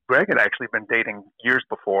that Greg had actually been dating years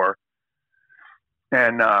before,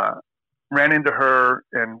 and ran into her,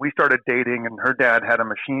 and we started dating, and her dad had a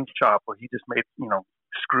machine shop where he just made, you know,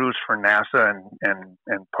 screws for NASA and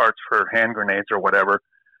parts for hand grenades or whatever.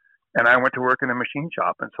 And I went to work in a machine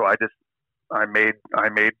shop, and so I made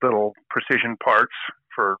little precision parts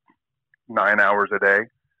for 9 hours a day.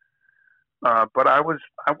 But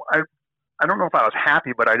I don't know if I was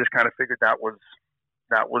happy, but I just kind of figured that was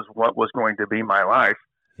what was going to be my life.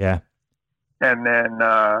 Yeah. And then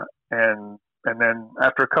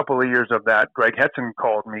after a couple of years of that, Greg Hetson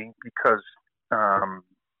called me because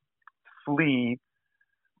Flea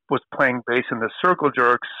was playing bass in the Circle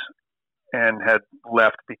Jerks and had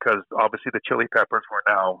left because obviously the Chili Peppers were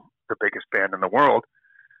now the biggest band in the world.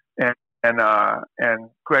 And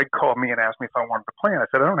Greg called me and asked me if I wanted to play. And I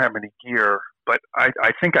said, I don't have any gear, but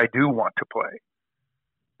I think I do want to play.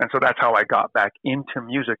 And so that's how I got back into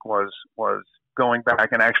music was going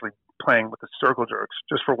back and actually playing with the Circle Jerks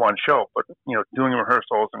just for one show, but, you know, doing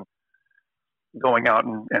rehearsals and going out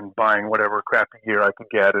and buying whatever crappy gear I could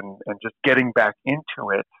get and just getting back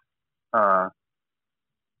into it.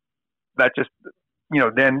 That just, you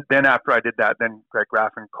know, then after I did that, then Greg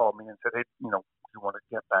Graffin called me and said, hey, you know, you want to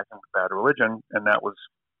get back into Bad Religion, and that was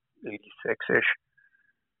 86-ish.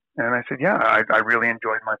 And I said, yeah, I really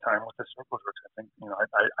enjoyed my time with the Circle Jerks. I think, you know,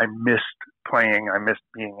 I missed playing, I missed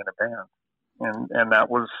being in a band, and that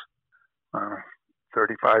was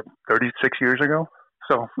 36 years ago.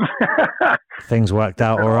 So things worked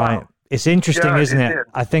out all right. It's interesting, isn't it?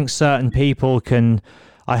 I think certain people can.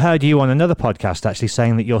 I heard you on another podcast actually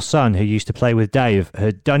saying that your son, who used to play with Dave,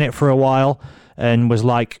 had done it for a while and was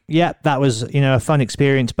like, yeah, that was, a fun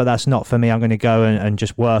experience, but that's not for me. I'm going to go and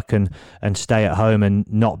just work and stay at home and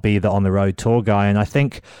not be the on-the-road tour guy. And I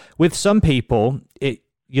think with some people,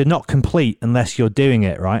 you're not complete unless you're doing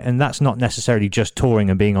it, right? And that's not necessarily just touring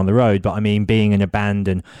and being on the road, but I mean being in a band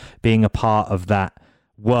and being a part of that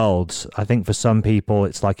world. I think for some people,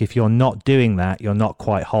 it's like if you're not doing that, you're not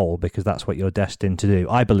quite whole, because that's what you're destined to do.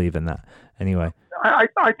 I believe in that anyway. I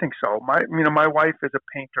think so. My wife is a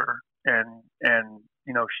painter, and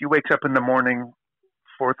she wakes up in the morning,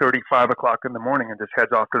 4:30, 5 o'clock in the morning, and just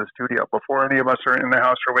heads off to the studio before any of us are in the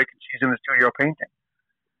house or awake. And she's in the studio painting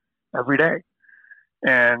every day.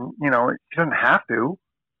 And she doesn't have to.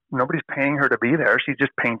 Nobody's paying her to be there. She's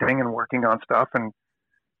just painting and working on stuff, and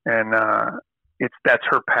that's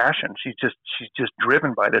her passion. She's just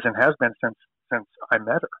driven by this and has been since I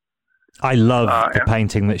met her. I love the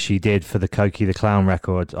painting that she did for the Cokie the Clown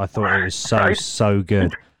record. I thought it was so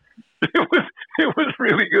good. It was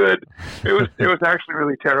really good. It was actually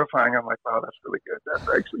really terrifying. I'm like, wow, that's really good. That's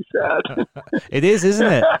actually sad. It is,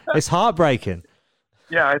 isn't it? It's heartbreaking.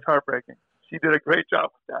 Yeah, it's heartbreaking. She did a great job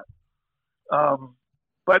with that.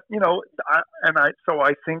 But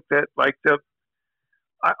I think that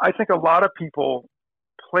I think a lot of people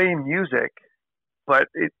play music, but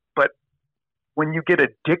when you get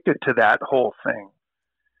addicted to that whole thing,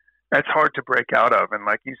 that's hard to break out of. And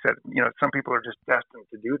like you said, some people are just destined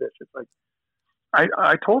to do this. It's like,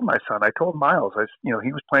 I told my son, I told Miles, he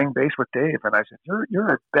was playing bass with Dave, and I said,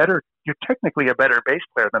 you're technically a better bass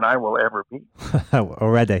player than I will ever be.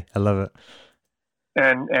 Already. I love it.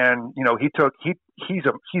 And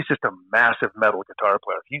he's just a massive metal guitar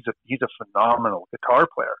player. He's a phenomenal guitar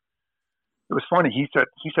player. It was funny. He said,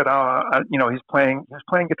 he's playing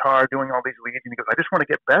guitar, doing all these leads, and he goes, I just want to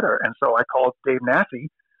get better. And so I called Dave Nassy,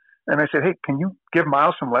 and I said, hey, can you give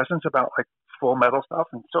Miles some lessons about like full metal stuff?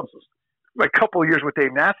 And so like a couple of years with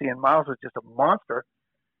Dave Nassy, and Miles was just a monster.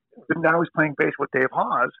 And now he's playing bass with Dave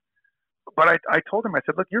Haas. But I told him, I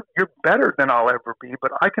said, look, you're better than I'll ever be,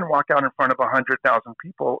 but I can walk out in front of 100,000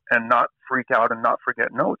 people and not freak out and not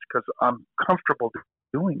forget notes because I'm comfortable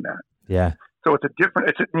doing that. Yeah. So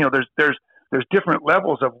there's different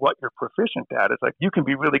levels of what you're proficient at. It's like you can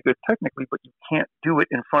be really good technically, but you can't do it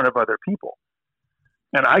in front of other people.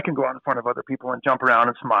 And I can go out in front of other people and jump around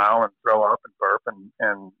and smile and throw up and burp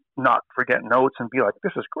and not forget notes and be like,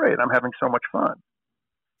 this is great. I'm having so much fun.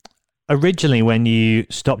 Originally, when you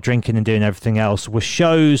stopped drinking and doing everything else, were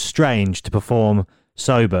shows strange to perform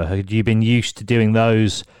sober? Had you been used to doing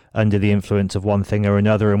those under the influence of one thing or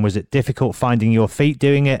another? And was it difficult finding your feet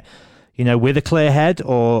doing it, with a clear head,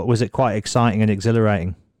 or was it quite exciting and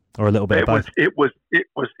exhilarating, or a little bit of both? It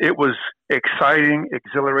was exciting,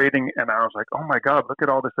 exhilarating, and I was like, oh my God, look at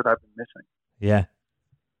all this that I've been missing. Yeah.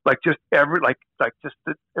 Like just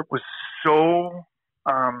it was so,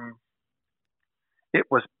 it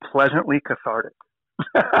was pleasantly cathartic.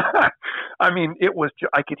 I mean, it was.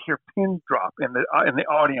 I could hear pins drop in the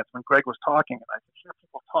audience when Greg was talking, and I could hear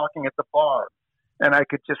people talking at the bar, and I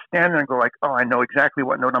could just stand there and go like, "Oh, I know exactly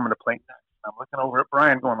what note I'm going to play next." I'm looking over at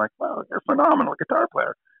Brian, going like, "Wow, you're a phenomenal guitar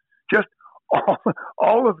player." Just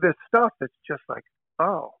all of this stuff. It's just like,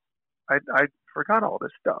 oh, I forgot all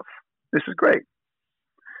this stuff. This is great.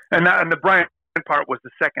 And the Brian part was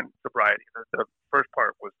the second sobriety. The first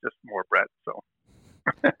part was just more Brett. So.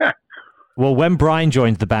 Well, when Brian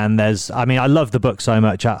joined the band, I love the book so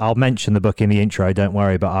much. I'll mention the book in the intro, don't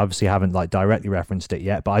worry, but I obviously haven't directly referenced it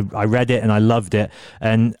yet, but I read it and I loved it.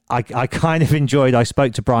 And I kind of enjoyed, I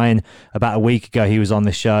spoke to Brian about a week ago, he was on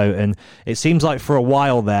the show, and it seems like for a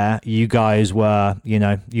while there, you guys were,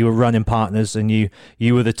 you were running partners, and you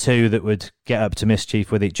were the two that would get up to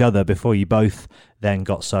mischief with each other before you both then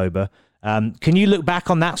got sober. Can you look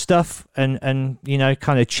back on that stuff and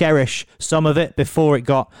kind of cherish some of it before it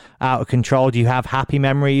got out of control? Do you have happy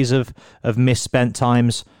memories of misspent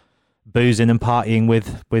times boozing and partying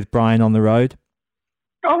with Brian on the road?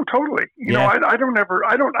 Oh, totally. I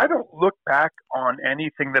don't look back on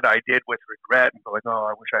anything that I did with regret and go like, oh,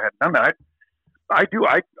 I wish I had done that. I do.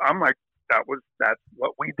 I'm like, that's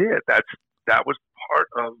what we did. That was part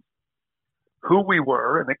of who we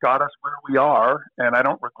were, and it got us where we are, and I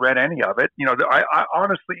don't regret any of it. I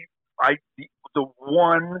honestly, the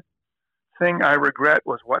one thing I regret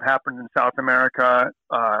was what happened in South America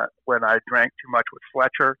when I drank too much with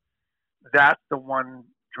Fletcher. That's the one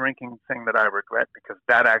drinking thing that I regret, because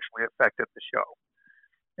that actually affected the show.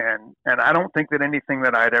 And I don't think that anything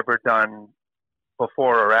that I'd ever done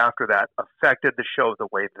before or after that affected the show the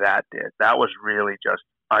way that did. That was really just,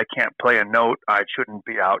 I can't play a note. I shouldn't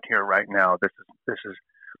be out here right now. This is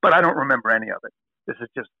but I don't remember any of it. This is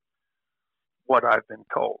just what I've been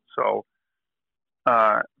told. So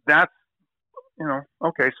that's,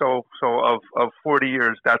 okay. So of 40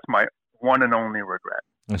 years, that's my one and only regret.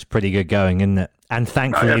 That's pretty good going, isn't it? And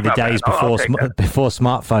thankfully, the days bad. before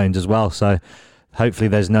smartphones as well. So hopefully,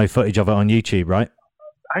 there's no footage of it on YouTube, right?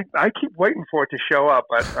 I keep waiting for it to show up,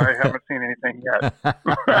 but I haven't seen anything yet.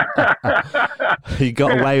 You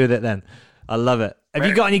got away with it then. I love it. Have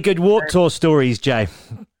you got any good Warped Tour stories, Jay,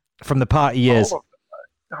 from the party years?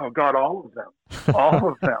 Oh God, all of them. All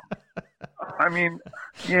of them. I mean,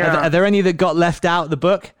 yeah. Are there any that got left out of the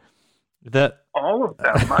book? All of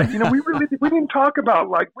them. We didn't talk about,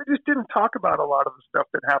 we just didn't talk about a lot of the stuff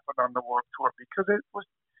that happened on the Warped Tour because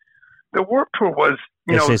the Warped Tour was,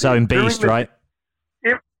 it's its own beast, right?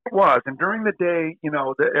 It was, and during the day,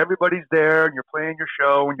 everybody's there and you're playing your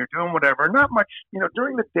show and you're doing whatever. Not much,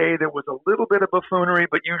 during the day there was a little bit of buffoonery,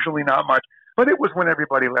 but usually not much. But it was when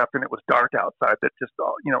everybody left and it was dark outside that just,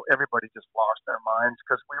 everybody just lost their minds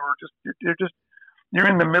because we were you're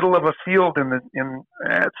in the middle of a field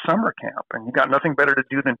at summer camp and you got nothing better to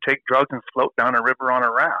do than take drugs and float down a river on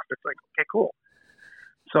a raft. It's like, okay, cool.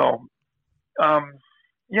 So,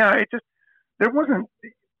 there wasn't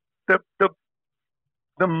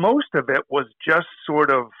the most of it was just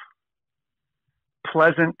sort of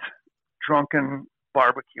pleasant, drunken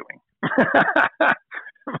barbecuing,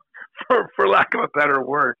 for lack of a better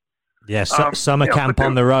word. Yeah, summer camp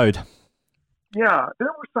on the road. Yeah, there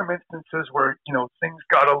were some instances where, things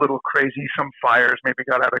got a little crazy. Some fires maybe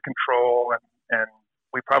got out of control and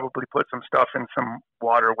we probably put some stuff in some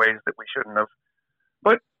waterways that we shouldn't have.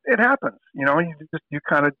 But it happens, you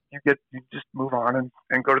just move on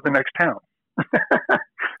and go to the next town.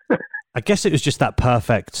 I guess it was just that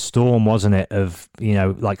perfect storm, wasn't it? Of,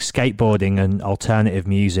 skateboarding and alternative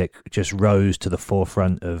music just rose to the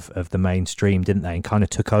forefront of the mainstream, didn't they? And kind of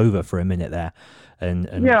took over for a minute there. And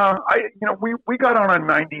yeah, we got on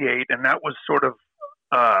 98, and that was sort of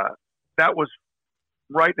that was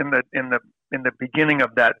right in the beginning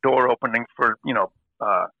of that door opening for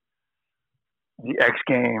the X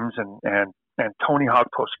Games and Tony Hawk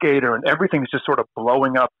Pro Skater, and everything's just sort of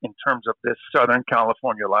blowing up in terms of this Southern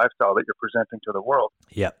California lifestyle that you're presenting to the world.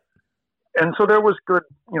 Yep. And so there was good,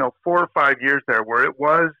 4 or 5 years there where it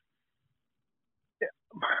was,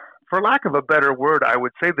 for lack of a better word, I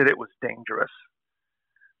would say that it was dangerous.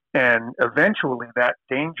 And eventually that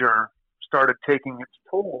danger started taking its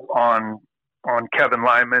toll on Kevin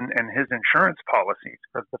Lyman and his insurance policies,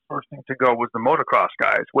 because the first thing to go was the motocross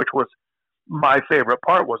guys, which was my favorite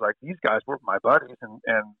part. Was like, these guys were my buddies, and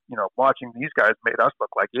watching these guys made us look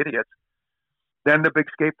like idiots. Then the big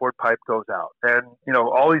skateboard pipe goes out, and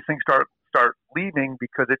all these things start leaving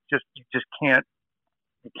because you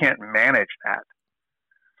can't manage that.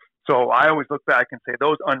 So I always look back and say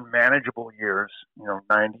those unmanageable years,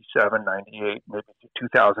 97, 98, maybe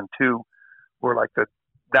 2002, were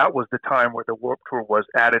that was the time where the Warped Tour was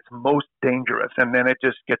at its most dangerous. And then it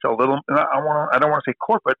just gets a little, I don't want to say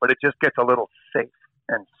corporate, but it just gets a little safe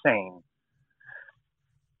and sane.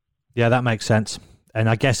 Yeah, that makes sense. And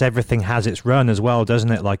I guess everything has its run as well,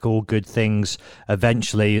 doesn't it? Like all good things,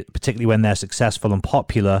 eventually, particularly when they're successful and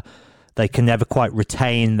popular, they can never quite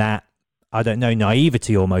retain that, I don't know,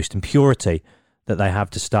 naivety almost and purity that they have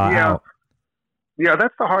to start out. Yeah,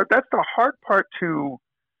 that's the hard part to,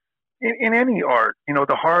 in any art,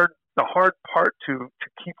 the hard part to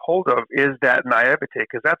keep hold of is that naivete,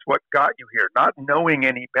 because that's what got you here, not knowing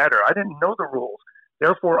any better. I didn't know the rules.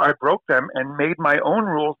 Therefore, I broke them and made my own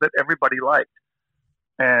rules that everybody liked.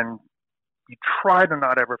 And you try to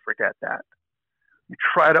not ever forget that. You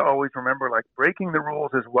try to always remember, breaking the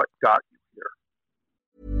rules is what got you here.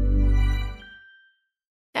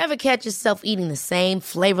 Ever catch yourself eating the same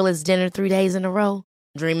flavorless dinner 3 days in a row?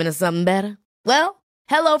 Dreaming of something better? Well,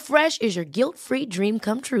 HelloFresh is your guilt-free dream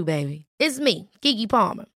come true, baby. It's me, Keke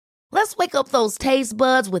Palmer. Let's wake up those taste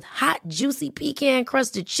buds with hot, juicy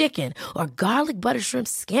pecan-crusted chicken or garlic butter shrimp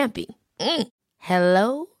scampi.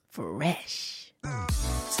 Hello Fresh.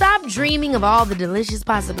 Stop dreaming of all the delicious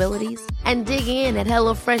possibilities and dig in at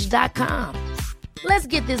HelloFresh.com. Let's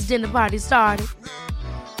get this dinner party started.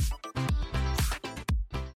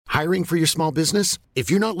 Hiring for your small business? If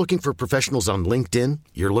you're not looking for professionals on LinkedIn,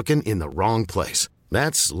 you're looking in the wrong place.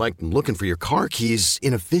 That's like looking for your car keys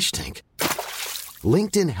in a fish tank.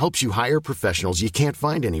 LinkedIn helps you hire professionals you can't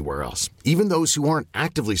find anywhere else, even those who aren't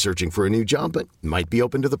actively searching for a new job but might be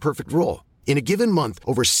open to the perfect role. In a given month,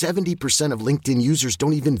 over 70% of LinkedIn users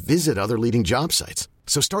don't even visit other leading job sites.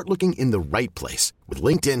 So start looking in the right place. With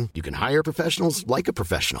LinkedIn, you can hire professionals like a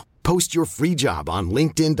professional. Post your free job on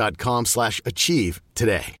linkedin.com/achieve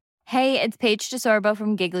today. Hey, it's Paige DeSorbo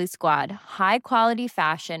from Giggly Squad. High quality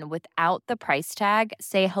fashion without the price tag.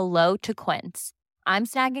 Say hello to Quince. I'm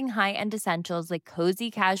snagging high-end essentials like cozy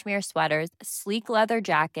cashmere sweaters, sleek leather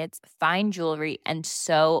jackets, fine jewelry, and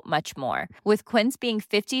so much more. With Quince being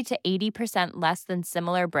 50 to 80% less than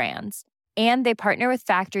similar brands. And they partner with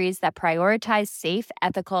factories that prioritize safe,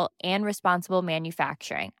 ethical, and responsible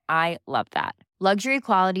manufacturing. I love that. Luxury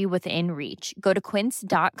quality within reach. Go to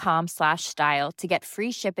quince.com/style to get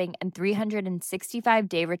free shipping and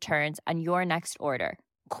 365-day returns on your next order.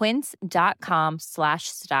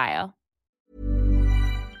 Quince.com/style.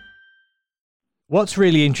 What's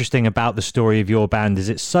really interesting about the story of your band is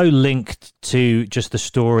it's so linked to just the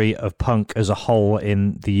story of punk as a whole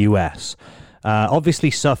in the US.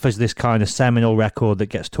 Obviously, Suffer's this kind of seminal record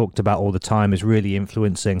that gets talked about all the time is really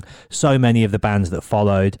influencing so many of the bands that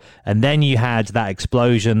followed. And then you had that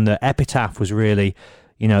explosion that Epitaph was really,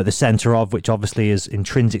 at the center of, which obviously is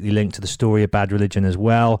intrinsically linked to the story of Bad Religion as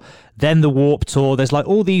well. Then the Warped Tour. There's like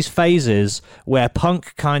all these phases where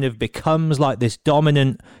punk kind of becomes like this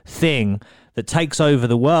dominant thing that takes over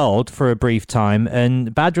the world for a brief time.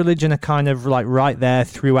 And Bad Religion are kind of like right there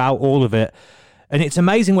throughout all of it. And it's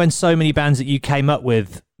amazing when so many bands that you came up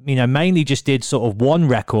with, mainly just did sort of one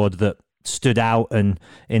record that stood out and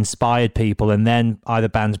inspired people, and then either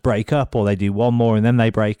bands break up or they do one more and then they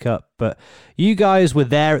break up. But you guys were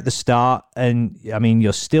there at the start, and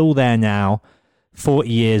you're still there now, 40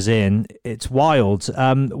 years in. It's wild.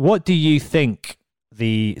 What do you think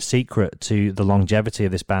the secret to the longevity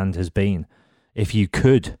of this band has been, if you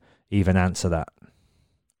could even answer that?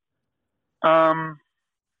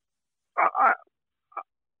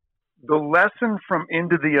 The lesson from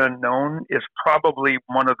Into the Unknown is probably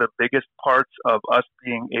one of the biggest parts of us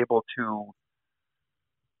being able to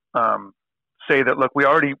say that, look, we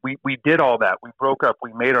did all that. We broke up.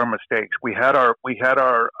 We made our mistakes. We had our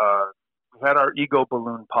ego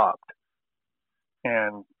balloon popped,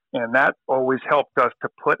 and that always helped us to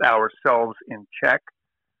put ourselves in check.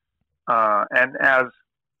 And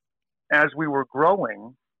as we were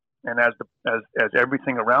growing, and as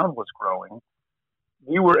everything around was growing,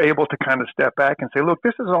 we were able to kind of step back and say, look,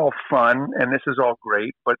 this is all fun and this is all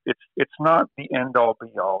great, but it's not the end all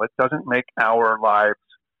be all. It doesn't make our lives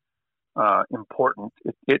important.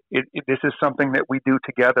 This is something that we do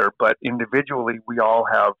together, but individually we all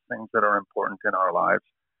have things that are important in our lives.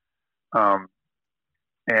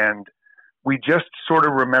 And we just sort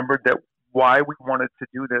of remembered that why we wanted to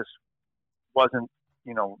do this wasn't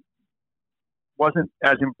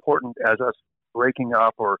as important as us breaking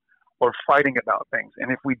up or fighting about things.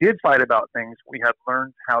 And if we did fight about things, we had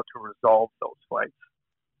learned how to resolve those fights,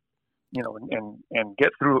 and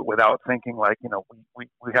get through it without thinking like, we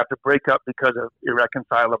have to break up because of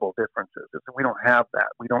irreconcilable differences. We don't have that.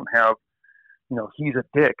 We don't have, he's a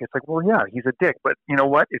dick. It's like, well, yeah, he's a dick. But you know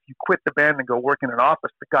what? If you quit the band and go work in an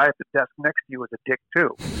office, the guy at the desk next to you is a dick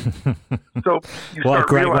too. So what a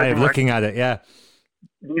great way of looking at it. Yeah.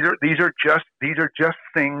 These are just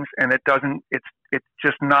things, and it's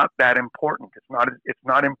just not that important. It's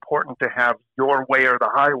not important to have your way or the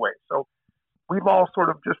highway. So we've all sort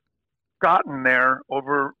of just gotten there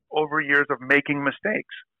over years of making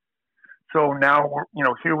mistakes. So now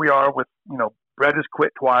here we are with, Brett has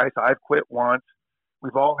quit twice. I've quit once.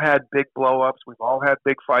 We've all had big blow-ups. We've all had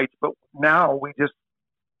big fights, but now we just,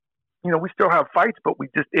 we still have fights, but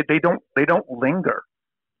they don't linger.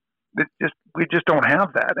 We just don't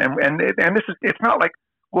have that. And it's not like,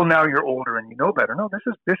 well, now you're older and you know better. No, this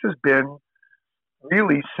has been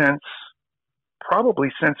really since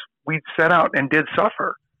we set out and did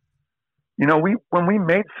Suffer. When we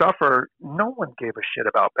made Suffer, no one gave a shit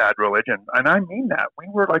about Bad Religion. And I mean that. We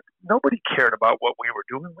were like, nobody cared about what we were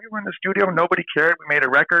doing. We were in the studio. Nobody cared. We made a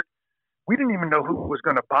record. We didn't even know who was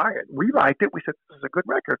going to buy it. We liked it. We said, this is a good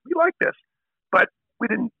record. We like this. But we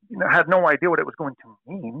didn't, had no idea what it was going to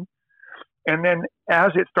mean. And then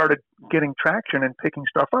as it started getting traction and picking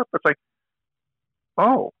stuff up, it's like,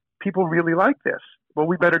 oh, people really like this. Well,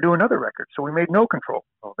 we better do another record. So we made No Control.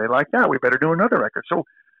 Oh, they like that. We better do another record. So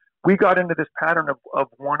we got into this pattern of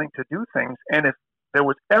wanting to do things. And if there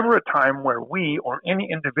was ever a time where we or any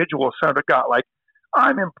individual sort of got like,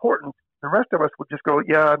 I'm important, the rest of us would just go,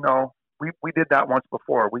 yeah, no, we did that once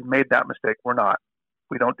before. We made that mistake. We're not.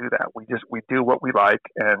 We don't do that. We do what we like.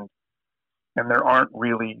 And there aren't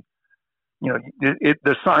really,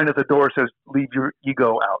 the sign at the door says, leave your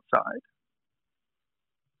ego outside.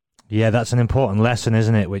 Yeah, that's an important lesson,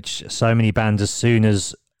 isn't it? Which so many bands, as soon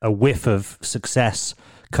as a whiff of success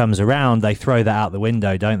comes around, they throw that out the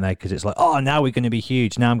window, don't they? Because it's like, oh, now we're going to be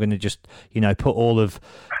huge. Now I'm going to just, put all of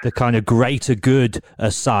the kind of greater good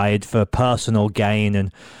aside for personal gain.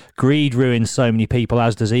 And greed ruins so many people,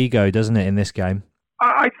 as does ego, doesn't it, in this game?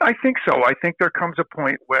 I think so. I think there comes a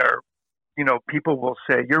point where, people will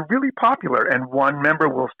say, you're really popular. And one member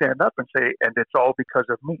will stand up and say, and it's all because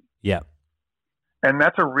of me. Yeah. And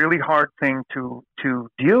that's a really hard thing to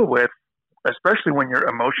deal with, especially when you're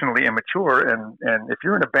emotionally immature. And if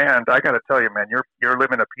you're in a band, I got to tell you, man, you're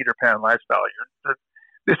living a Peter Pan lifestyle.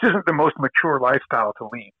 This isn't the most mature lifestyle to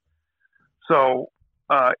lead. So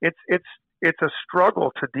it's a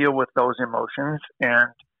struggle to deal with those emotions. And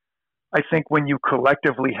I think when you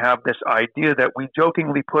collectively have this idea that we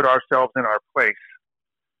jokingly put ourselves in our place,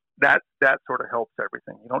 that sort of helps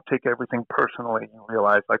everything. You don't take everything personally. You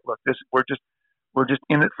realize, like, look, we're just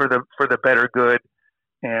in it for the better good,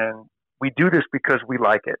 and we do this because we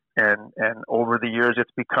like it. And over the years,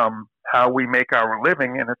 it's become how we make our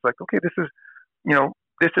living. And it's like, okay, this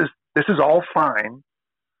is all fine.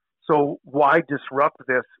 So why disrupt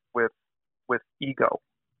this with ego?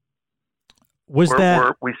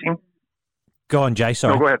 Go on, Jay,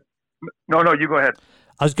 sorry. No, go ahead. No, you go ahead.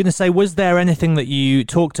 I was going to say, was there anything that you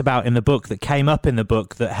talked about in the book that came up in the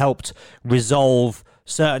book that helped resolve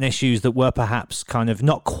certain issues that were perhaps kind of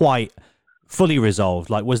not quite fully resolved?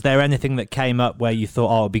 Like, was there anything that came up where you thought,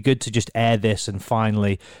 oh, it'd be good to just air this and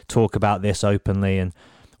finally talk about this openly? And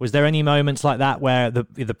was there any moments like that where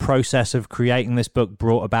the process of creating this book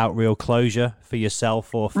brought about real closure for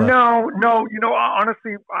yourself or for... No.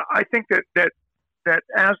 Honestly, I think that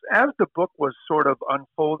as the book was sort of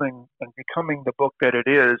unfolding and becoming the book that it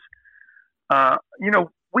is,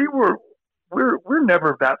 we're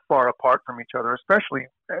never that far apart from each other, especially,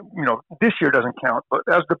 this year doesn't count, but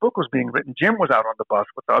as the book was being written, Jim was out on the bus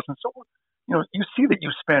with us. And so, you see that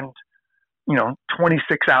you spend,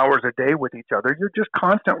 26 hours a day with each other. You're just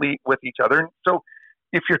constantly with each other. And so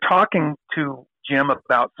if you're talking to Jim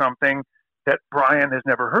about something that Brian has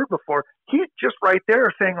never heard before, he's just right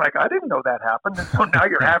there saying, like, I didn't know that happened. And so now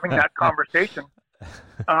you're having that conversation.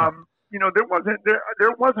 There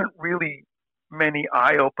wasn't really many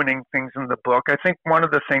eye-opening things in the book. I think one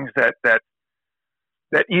of the things that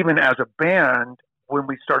even as a band, when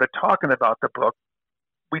we started talking about the book,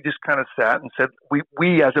 we just kind of sat and said,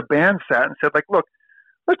 we as a band sat and said, like, look,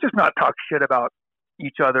 let's just not talk shit about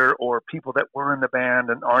each other or people that were in the band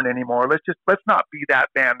and aren't anymore. Let's not be that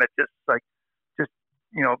band that just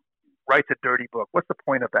writes a dirty book. What's the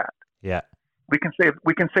point of that? Yeah. We can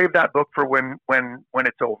save that book for when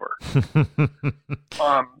it's over.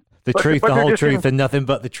 The truth, the whole truth, and nothing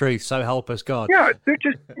but the truth. So help us God. Yeah, they're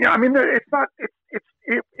just. I mean, it's not.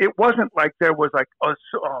 It wasn't like there was like,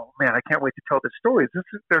 oh man, I can't wait to tell this story.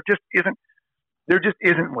 There just isn't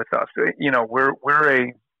with us.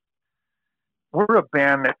 We're a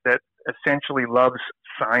band that essentially loves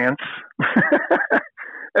science,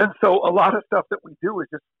 and so a lot of stuff that we do is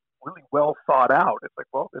just really well thought out. It's like,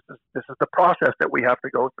 well, this is the process that we have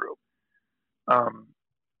to go through.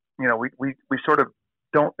 We sort of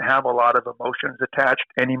don't have a lot of emotions attached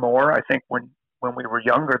anymore. I think when we were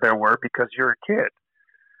younger there were, because you're a kid.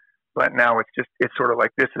 But now it's sort of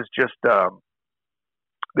like this is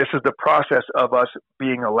the process of us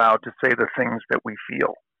being allowed to say the things that we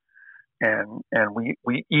feel. And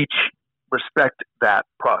we each respect that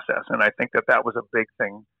process. And I think that was a big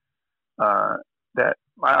thing that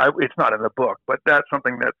it's not in the book, but that's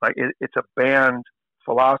something that it's a band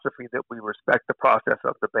philosophy that we respect the process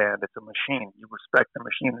of the band. It's a machine. You respect the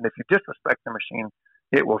machine. And if you disrespect the machine,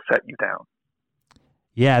 it will set you down.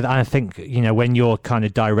 Yeah, I think, when you're kind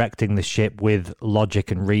of directing the ship with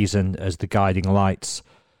logic and reason as the guiding lights,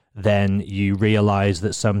 then you realize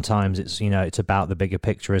that sometimes it's about the bigger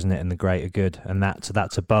picture, isn't it, and the greater good, and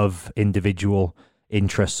that's above individual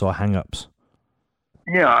interests or hang-ups.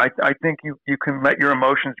 Yeah, I think you can let your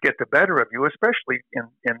emotions get the better of you, especially in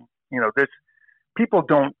this. People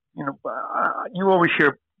don't, you always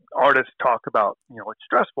hear artists talk about, it's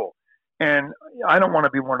stressful. And I don't want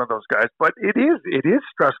to be one of those guys, but it is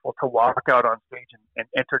stressful to walk out on stage and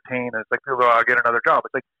entertain. It's like, people I'll get another job.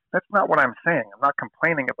 It's like, that's not what I'm saying. I'm not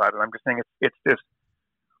complaining about it. I'm just saying it's this.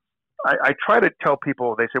 I try to tell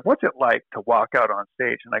people, they say, what's it like to walk out on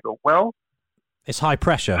stage? And I go, well, it's high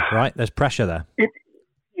pressure, right? There's pressure there. It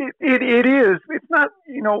is. It's not,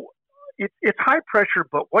 it's high pressure,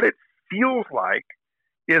 but what it feels like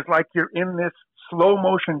is like you're in this slow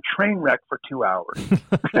motion train wreck for 2 hours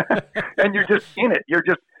and you're just in it. You're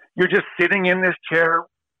just sitting in this chair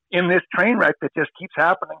in this train wreck that just keeps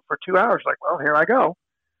happening for 2 hours. Like, well, here I go.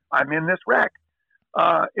 I'm in this wreck.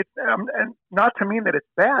 and not to mean that it's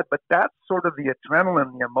bad, but that's sort of the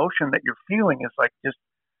adrenaline, the emotion that you're feeling is like just,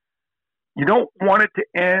 you don't want it to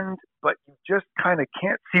end, but you just kind of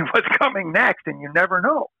can't see what's coming next, and you never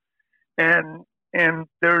know. And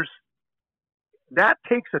that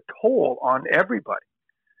takes a toll on everybody.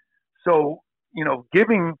 So,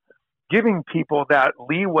 giving people that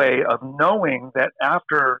leeway of knowing that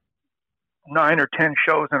after 9 or 10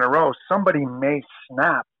 shows in a row, somebody may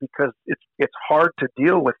snap because it's hard to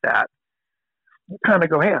deal with that. You kind of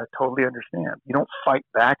go, hey, I totally understand. You don't fight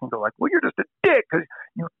back and go like, well, you're just a dick, because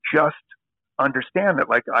you just understand that,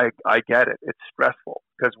 like, I get it. It's stressful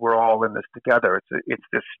because we're all in this together. It's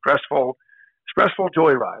this stressful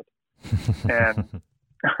joyride, and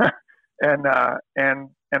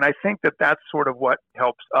and I think that that's sort of what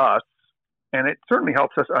helps us, and it certainly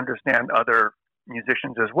helps us understand other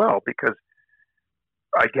musicians as well, because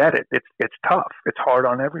I get it. It's tough. It's hard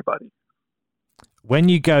on everybody. When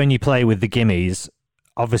you go and you play with the Gimmies,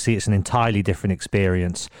 obviously it's an entirely different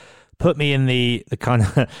experience. Put me in the kind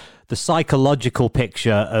of the psychological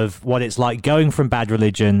picture of what it's like going from Bad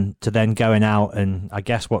Religion to then going out and I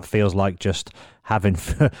guess what feels like just having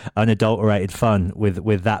unadulterated fun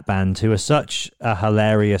with that band, who are such a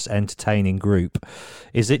hilarious, entertaining group.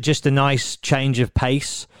 Is it just a nice change of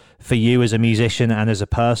pace for you as a musician and as a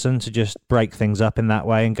person to just break things up in that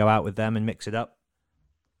way and go out with them and mix it up?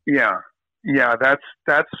 Yeah,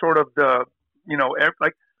 that's sort of the,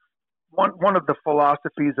 like one of the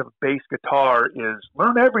philosophies of bass guitar is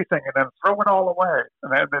learn everything and then throw it all away.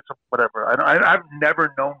 And that's whatever. I've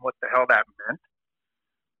never known what the hell that meant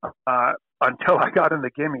until I got in the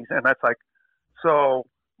Gimmies, and that's like, so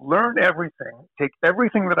learn everything, take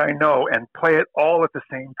everything that I know and play it all at the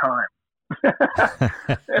same time.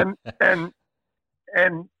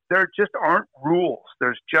 and there just aren't rules.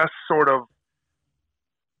 There's just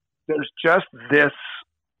this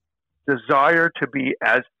desire to be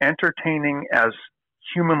as entertaining as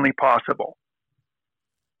humanly possible.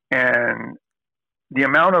 And the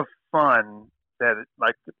amount of fun that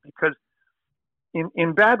because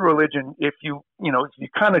in Bad Religion, if you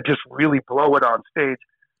kind of just really blow it on stage,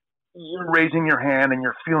 you're raising your hand and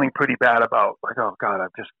you're feeling pretty bad about, like, oh God,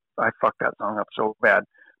 I fucked that song up so bad.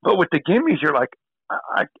 But with the Gimmies, you're like,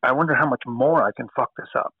 I wonder how much more I can fuck this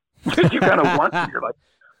up. Because you kind of want to. You're like,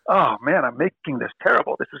 oh man, I'm making this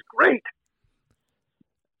terrible. This is great.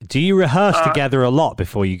 Do you rehearse together a lot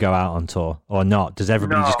before you go out on tour, or not? Does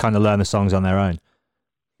everybody just kind of learn the songs on their own?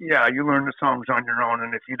 Yeah, you learn the songs on your own,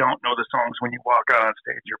 and if you don't know the songs when you walk out on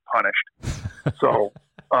stage, you're punished. So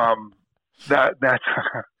that's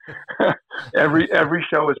every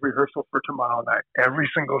show is rehearsal for tomorrow night. Every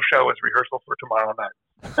single show is rehearsal for tomorrow night.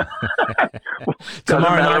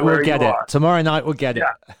 Tomorrow night we'll get it. Tomorrow night we'll get it.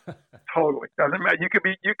 Yeah, totally. Doesn't matter. You could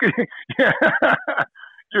yeah.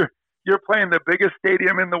 You're playing the biggest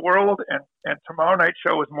stadium in the world, and tomorrow night's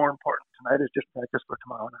show is more important. Tonight is just practice for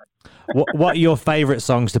tomorrow night. What are your favorite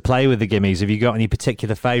songs to play with the Gimmies? Have you got any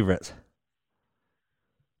particular favorites?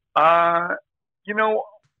 I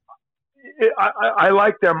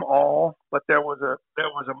like them all, but there was a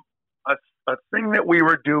thing that we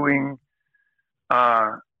were doing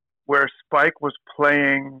where Spike was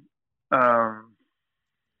playing. He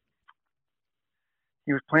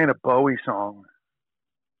was playing a Bowie song,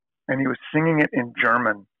 and he was singing it in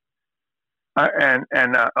German.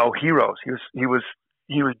 Heroes. He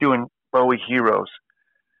was doing Bowie Heroes,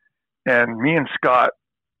 and me and Scott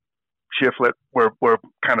Shiflett were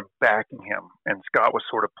kind of backing him, and Scott was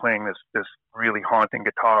sort of playing this really haunting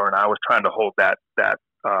guitar, and I was trying to hold that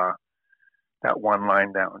one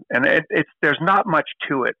line down. And there's not much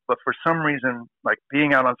to it, but for some reason, like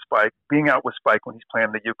being out with Spike when he's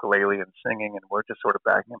playing the ukulele and singing, and we're just sort of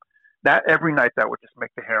backing him. That every night that would just make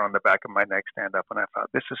the hair on the back of my neck stand up, and I thought,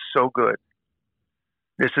 this is so good.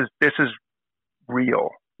 This is real.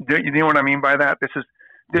 You know what I mean by that? This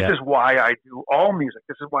is why I do all music.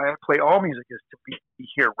 This is why I play all music, is to be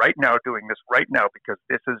here right now doing this right now, because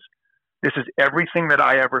this is everything that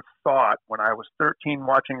I ever thought when I was 13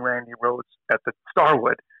 watching Randy Rhoads at the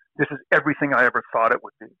Starwood. This is everything I ever thought it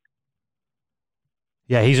would be.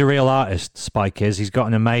 Yeah, he's a real artist, Spike is. He's got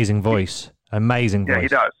an amazing voice. Amazing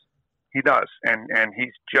voice. Yeah, he does. And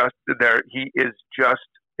he's just there. He is just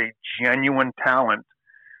a genuine talent.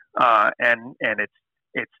 And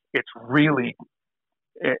it's really,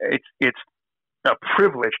 it's a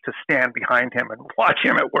privilege to stand behind him and watch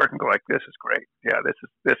him at work and go like, this is great. Yeah,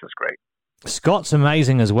 this is great. Scott's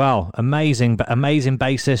amazing as well. Amazing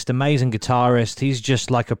bassist, amazing guitarist. He's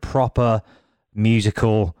just like a proper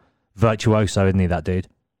musical virtuoso, isn't he, that dude?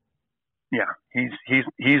 Yeah,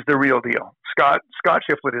 he's the real deal. Scott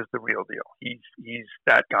Shiflett is the real deal. He's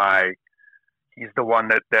that guy. He's the one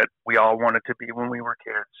that we all wanted to be when we were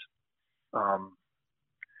kids.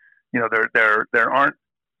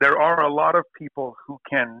 There are a lot of people who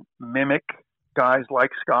can mimic guys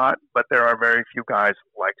like Scott, but there are very few guys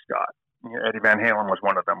like Scott. Eddie Van Halen was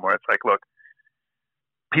one of them, where it's like, look,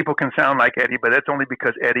 people can sound like Eddie, but that's only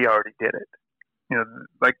because Eddie already did it.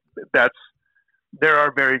 There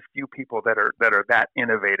are very few people that are that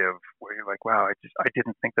innovative, where you're like, wow, I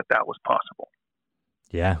didn't think that was possible.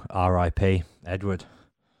 Yeah, R.I.P. Edward.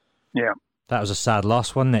 Yeah. That was a sad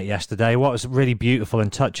loss, wasn't it, yesterday? What was really beautiful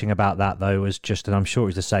and touching about that, though, was just, and I'm sure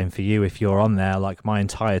it's the same for you if you're on there, like my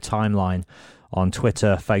entire timeline on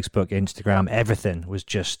Twitter, Facebook, Instagram, everything was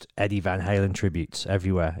just Eddie Van Halen tributes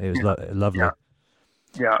everywhere. It was lovely.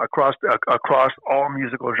 Yeah, across all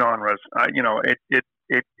musical genres.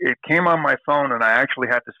 It came on my phone, and I actually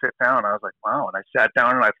had to sit down. I was like, wow, and I sat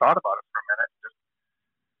down and I thought about it for a minute. Just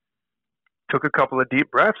took a couple of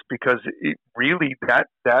deep breaths, because it really that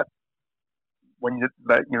when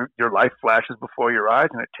your life flashes before your eyes,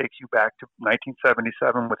 and it takes you back to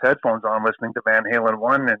 1977 with headphones on, listening to Van Halen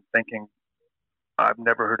 1 and thinking, I've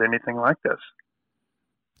never heard anything like this.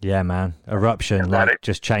 Yeah, man. Eruption,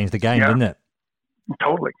 just changed the game, yeah, didn't it?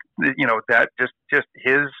 Totally. That just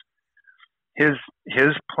his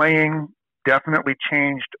playing definitely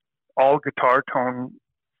changed all guitar tone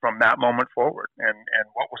from that moment forward, and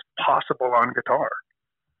what was possible on guitar.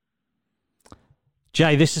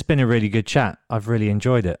 Jay, this has been a really good chat. I've really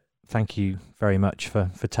enjoyed it. Thank you very much for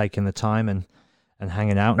taking the time and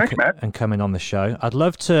hanging out. Thanks, and coming on the show. I'd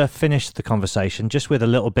love to finish the conversation just with a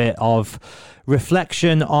little bit of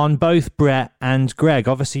reflection on both Brett and Greg.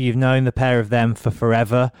 Obviously, you've known the pair of them for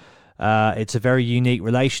forever. It's a very unique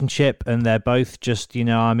relationship, and they're both just,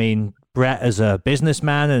 Brett as a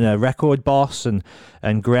businessman and a record boss, and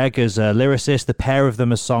Greg as a lyricist, the pair of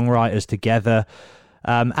them as songwriters together.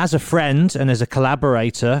 As a friend and as a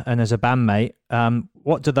collaborator and as a bandmate,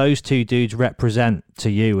 what do those two dudes represent to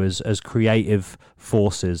you as creative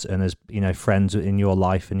forces and as, friends in your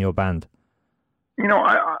life and your band?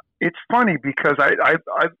 It's funny because I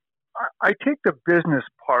take the business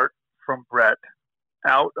part from Brett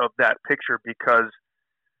out of that picture, because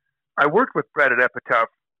I worked with Brett at Epitaph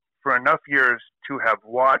for enough years to have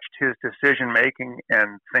watched his decision making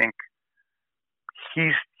and think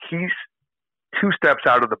he's 2 steps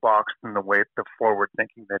out of the box in the forward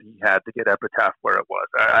thinking that he had to get Epitaph where it was.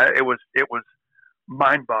 It was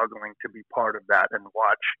mind boggling to be part of that and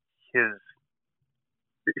watch his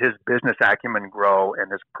business acumen grow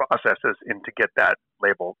and his processes to get that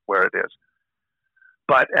label where it is.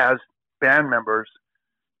 But as band members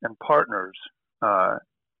and partners,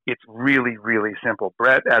 it's really, really simple.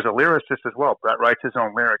 Brett, as a lyricist as well, Brett writes his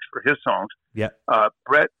own lyrics for his songs. Yeah.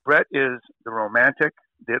 Brett is the romantic,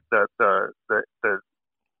 the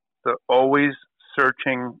always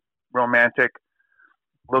searching romantic,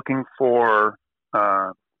 looking for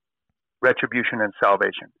retribution and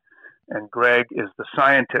salvation. And Greg is the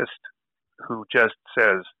scientist who just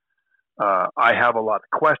says, I have a lot of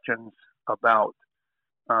questions about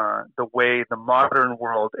the way the modern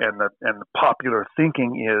world and the popular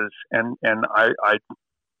thinking is, and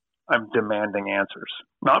I'm demanding answers.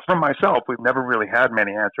 Not from myself. We've never really had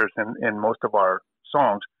many answers in most of our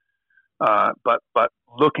songs, but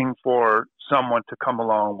looking for someone to come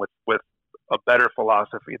along with a better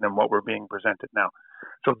philosophy than what we're being presented now.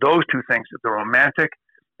 So those two things, the romantic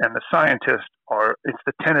and the scientist, it's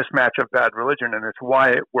the tennis match of Bad Religion, and it's why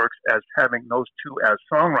it works as having those two as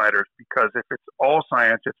songwriters, because if it's all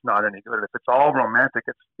science, it's not any good. If it's all romantic,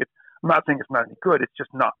 it's I'm not saying it's not any good, it's just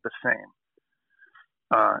not the same.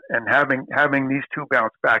 And having these two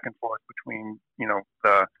bounce back and forth between,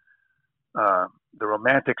 the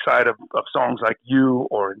romantic side of songs like You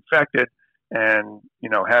or Infected, and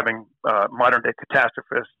having Modern Day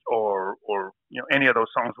Catastrophist or any of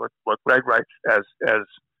those songs what Greg writes as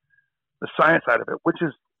the science side of it, which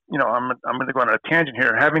is, I'm going to go on a tangent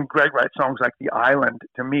here. Having Greg write songs like The Island,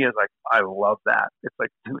 to me, is like, I love that. It's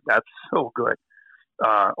like, dude, that's so good.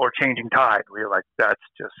 Or Changing Tide, where you're like, that's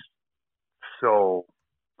just so,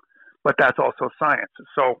 but that's also science.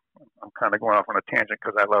 So I'm kind of going off on a tangent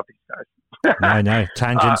because I love these guys. No,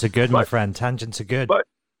 tangents are good, my friend. Tangents are good. But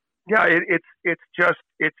yeah,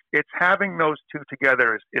 it's having those two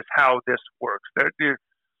together is how this works.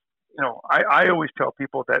 I always tell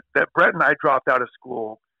people that Brett and I dropped out of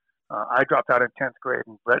school. I dropped out in 10th grade,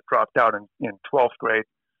 and Brett dropped out in 12th grade.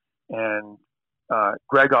 And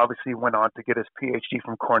Greg obviously went on to get his PhD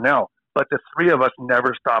from Cornell. But the three of us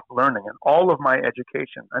never stopped learning. And all of my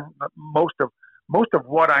education and most of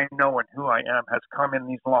what I know and who I am has come in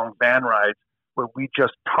these long van rides where we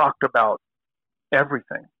just talked about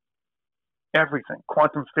everything,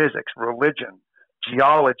 quantum physics, religion,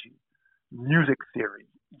 geology, music theory.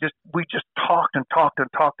 We just talked and talked and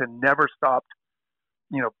talked and never stopped,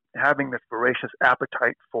 having this voracious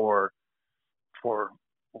appetite for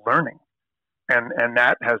learning. And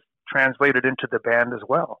that has translated into the band as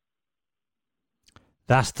well.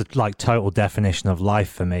 That's the total definition of life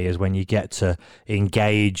for me, is when you get to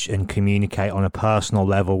engage and communicate on a personal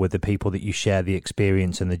level with the people that you share the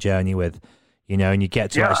experience and the journey with, and you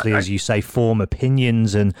get to actually, as you say, form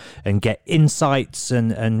opinions and get insights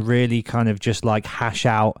and really kind of just hash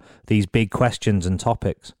out these big questions and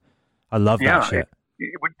topics. I love that shit.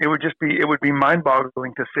 It would be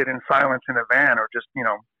mind-boggling to sit in silence in a van, or just,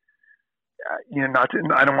 I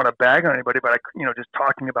don't want to bag on anybody, but just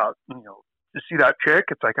talking about, to see that chick,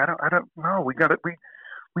 it's like, I don't know. We have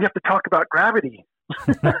to talk about gravity.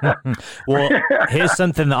 Well, here's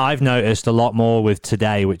something that I've noticed a lot more with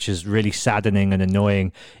today, which is really saddening and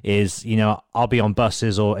annoying, is, I'll be on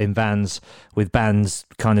buses or in vans with bands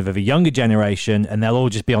kind of a younger generation, and they'll all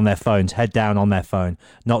just be on their phones, head down on their phone,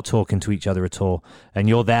 not talking to each other at all. And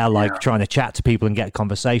you're there trying to chat to people and get a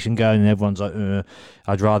conversation going, and everyone's like,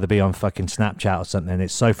 I'd rather be on fucking Snapchat or something.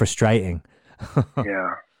 It's so frustrating.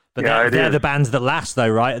 Yeah. But they're the bands that last, though,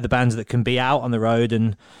 right? The bands that can be out on the road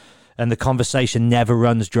and the conversation never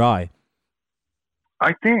runs dry.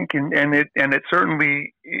 I think, and it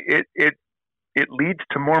certainly it leads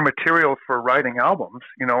to more material for writing albums.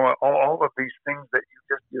 All of these things that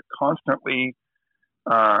you're constantly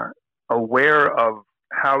aware of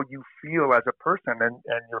how you feel as a person, and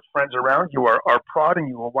your friends around you are prodding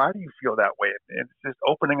you. Well, why do you feel that way? And it's just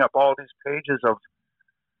opening up all these pages of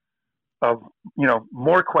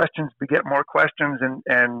more questions beget more questions,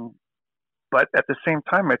 but at the same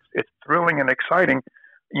time, it's thrilling and exciting.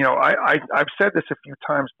 I've said this a few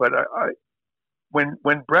times, but when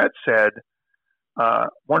Brett said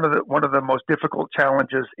one of the most difficult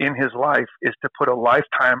challenges in his life is to put a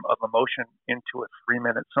lifetime of emotion into a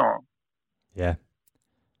 3-minute song. Yeah.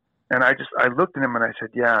 And I looked at him and I said,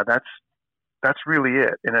 yeah, that's really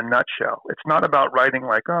it in a nutshell. It's not about writing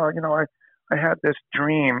I had this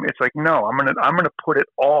dream. It's like, no, I'm gonna put it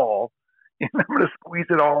all in. I'm gonna squeeze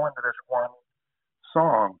it all into this one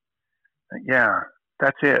song. Yeah,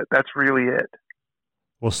 that's it. That's really it.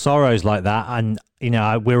 Well, Sorrow's like that, and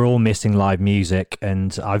we're all missing live music,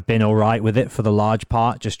 and I've been all right with it for the large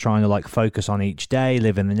part, just trying to focus on each day,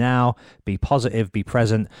 live in the now, be positive, be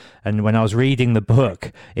present. And when I was reading the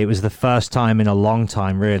book, it was the first time in a long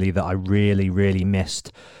time, really, that I really, really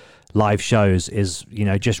missed live shows. Is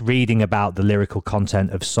just reading about the lyrical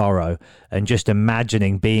content of Sorrow and just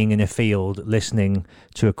imagining being in a field listening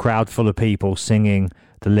to a crowd full of people singing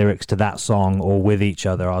the lyrics to that song or with each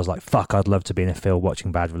other. I was like, fuck, I'd love to be in a field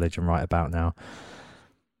watching Bad Religion right about now.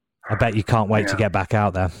 I bet you can't wait to get back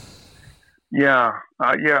out there. Yeah.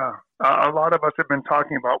 A lot of us have been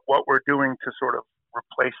talking about what we're doing to sort of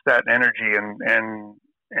replace that energy, and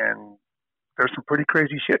there's some pretty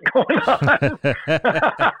crazy shit going on.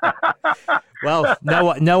 Well,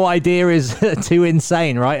 no idea is too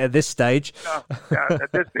insane, right? At this stage.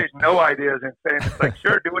 At this stage, no idea is insane. It's like,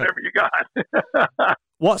 sure, do whatever you got.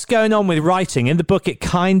 What's going on with writing? In the book, it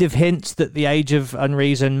kind of hints that The Age of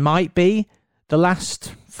Unreason might be the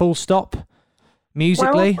last full stop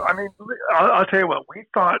musically. Well, I mean, I'll tell you what, we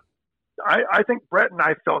thought, I think Brett and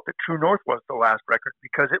I felt that True North was the last record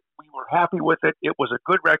because we were happy with it. It was a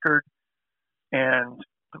good record. And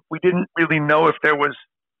we didn't really know if there was,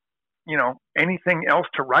 anything else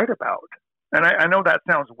to write about. And I know that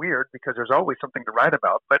sounds weird because there's always something to write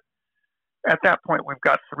about. But at that point, we've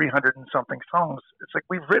got 300 and something songs. It's like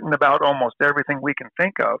we've written about almost everything we can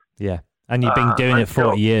think of. Yeah. And you've been doing it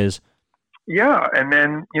 40 years. Yeah. And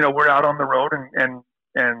then, we're out on the road and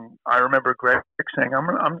I remember Greg saying,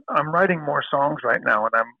 I'm writing more songs right now.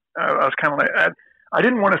 And I was kind of like, I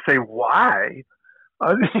didn't want to say why.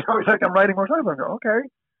 It's like, I'm writing more songs. I go, okay.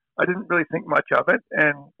 I didn't really think much of it.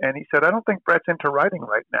 And he said, I don't think Brett's into writing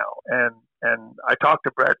right now. And I talked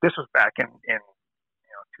to Brett. This was back in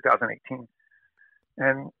 2018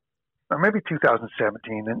 or maybe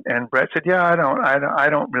 2017. And Brett said, yeah, I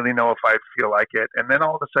don't really know if I feel like it. And then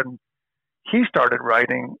all of a sudden he started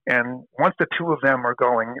writing. And once the two of them are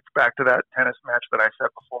going, it's back to that tennis match that I said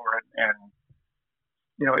before. And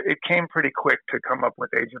it came pretty quick to come up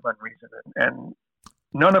with Age of Unreason. And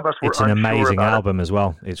none of us were unsure. It's an amazing album as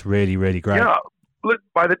well. It's really, really great. Yeah.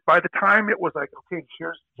 By the time it was like, okay,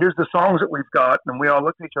 here's the songs that we've got, and we all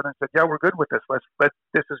looked at each other and said, yeah, we're good with this.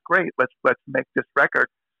 This is great. Let's make this record.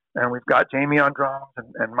 And we've got Jamie on drums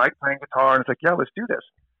and Mike playing guitar, and it's like, yeah, let's do this.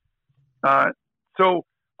 So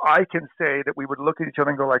I can say that we would look at each other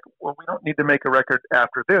and go like, well, we don't need to make a record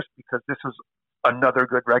after this because this is another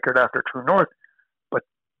good record after True North. But,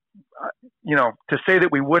 to say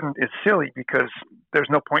that we wouldn't is silly because there's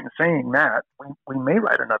no point in saying that. We may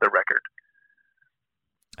write another record.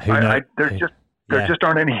 There just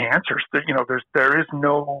aren't any answers. There is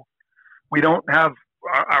no, we don't have,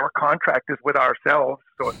 our contract is with ourselves.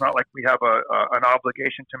 So it's not like we have an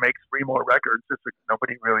obligation to make 3 more records. It's like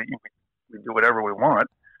nobody really, we do whatever we want.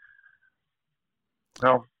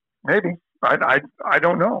 So maybe, I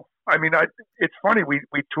don't know. I mean, it's funny. We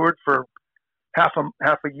toured for half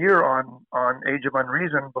a year on Age of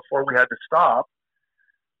Unreason before we had to stop.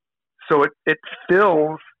 So it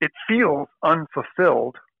feels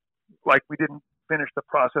unfulfilled, like we didn't finish the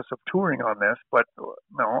process of touring on this. But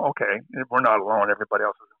no, okay, we're not alone. Everybody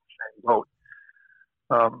else is in the same boat.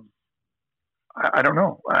 I don't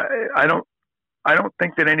know. I don't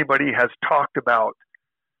think that anybody has talked about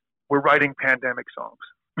we're writing pandemic songs.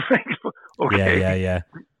 Okay. Yeah.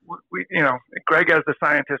 We, Greg, as the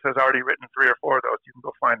scientist, has already written 3 or 4 of those. You can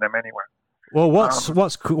go find them anywhere. Well,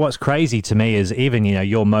 what's crazy to me is even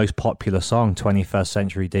your most popular song, 21st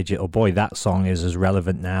Century Digital Boy, that song is as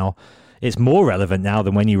relevant now. It's more relevant now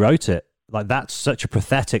than when you wrote it. Like, that's such a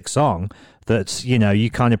pathetic song that you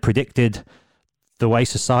kind of predicted the way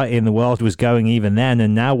society and the world was going even then,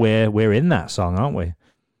 and now we're in that song, aren't we?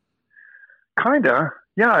 Kinda,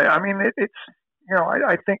 yeah. I mean, it's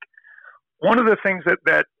I think one of the things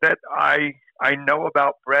that I know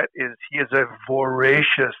about Brett is he is a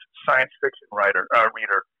voracious science fiction reader.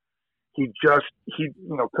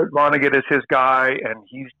 Kurt Vonnegut is his guy, and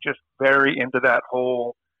he's just very into that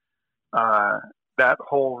whole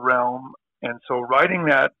realm. And so writing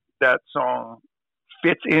that song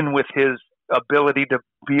fits in with his ability to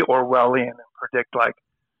be Orwellian and predict, like,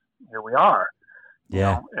 here we are.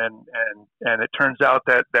 Yeah. And it turns out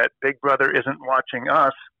that Big Brother isn't watching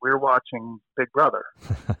us. We're watching Big Brother.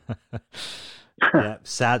 Yeah,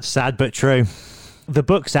 sad but true. The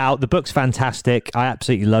book's out. The book's fantastic. I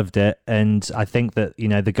absolutely loved it. And I think that,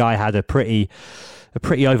 the guy had a pretty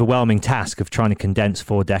overwhelming task of trying to condense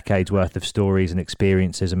 4 decades worth of stories and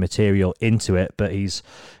experiences and material into it. But he's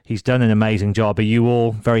done an amazing job. Are you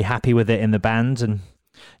all very happy with it in the band? And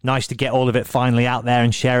nice to get all of it finally out there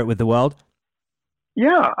and share it with the world?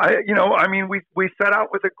 Yeah, we set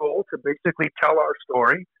out with a goal to basically tell our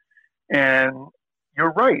story, and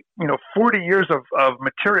you're right. 40 years of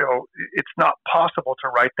material, it's not possible to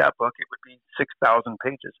write that book. It would be 6,000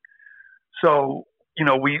 pages. So,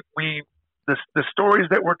 the stories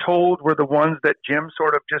that were told were the ones that Jim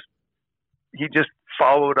sort of just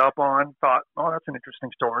followed up on, thought, oh, that's an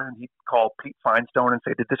interesting story, and he'd call Pete Feinstone and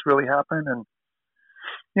say, did this really happen? And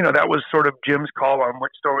that was sort of Jim's call on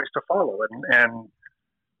which stories to follow, and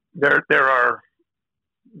there are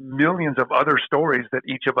millions of other stories that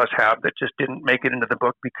each of us have that just didn't make it into the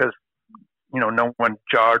book because, no one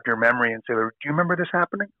jarred your memory and said, do you remember this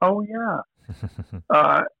happening? Oh, yeah.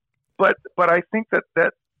 But I think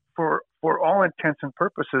that for all intents and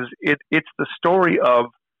purposes, it's the story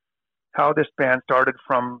of how this band started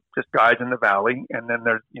from just guys in the valley. And then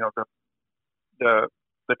there's,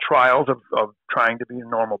 the trials of trying to be a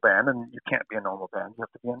normal band, and you can't be a normal band. You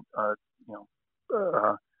have to be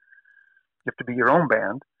you have to be your own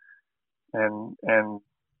band, and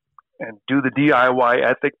do the DIY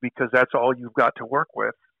ethic because that's all you've got to work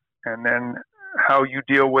with. And then how you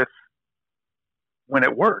deal with when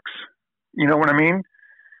it works. You know what I mean?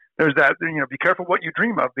 There's that, be careful what you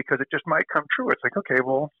dream of because it just might come true. It's like, okay,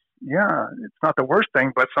 well, yeah, it's not the worst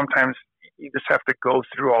thing, but sometimes you just have to go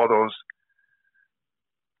through all the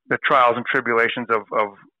trials and tribulations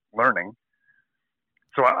of learning.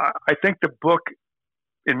 So I think the book,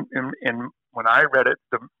 in when I read it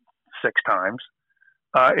the 6 times,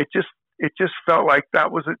 it just felt like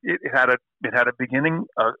that was it had a beginning,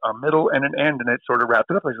 a middle, and an end, and it sort of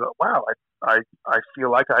wrapped it up. I thought, wow, I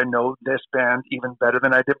feel like I know this band even better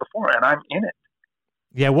than I did before, and I'm in it.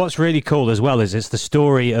 Yeah, what's really cool as well is it's the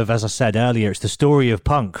story of, as I said earlier, it's the story of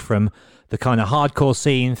punk from the kind of hardcore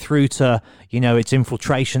scene through to, its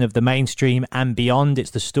infiltration of the mainstream and beyond.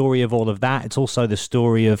 It's the story of all of that. It's also the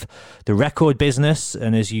story of the record business.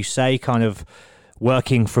 And as you say, kind of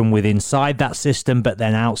working from within inside that system, but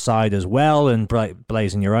then outside as well, and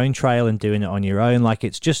blazing your own trail and doing it on your own. Like,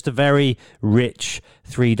 it's just a very rich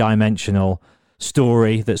 3-dimensional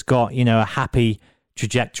story that's got, a happy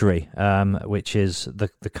trajectory, which is the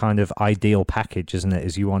kind of ideal package, isn't it?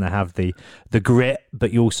 Is you want to have the grit,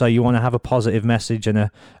 but you want to have a positive message and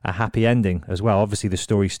a happy ending as well. Obviously the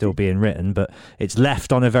story's still being written, but it's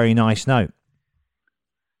left on a very nice note.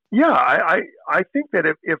 Yeah, I think that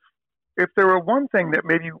if if there were one thing that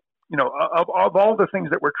maybe, of all the things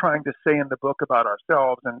that we're trying to say in the book about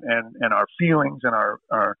ourselves and our feelings and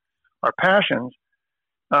our passions,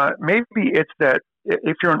 maybe it's that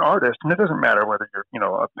if you're an artist, and it doesn't matter whether you're,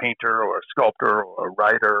 a painter or a sculptor or a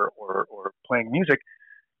writer or playing music,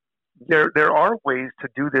 there are ways to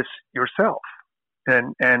do this yourself.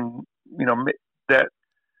 And that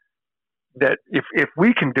if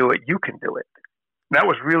we can do it, you can do it. That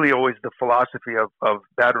was really always the philosophy of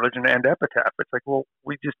Bad Religion and Epitaph. It's like, well,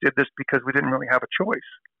 we just did this because we didn't really have a choice.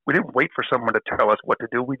 We didn't wait for someone to tell us what to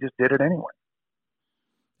do. We just did it anyway.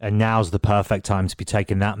 And now's the perfect time to be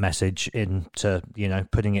taking that message into,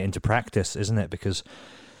 putting it into practice, isn't it? Because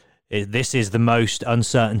this is the most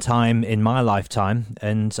uncertain time in my lifetime.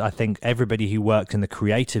 And I think everybody who worked in the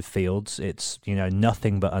creative fields, it's,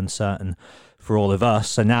 nothing but uncertain for all of us.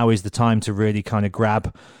 So now is the time to really kind of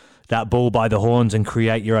grab that bull by the horns and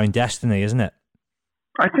create your own destiny, isn't it?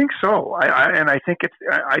 I think so. I think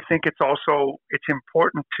it's also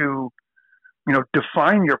important to,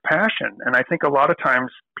 define your passion. And I think a lot of times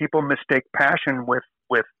people mistake passion with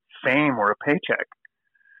fame or a paycheck.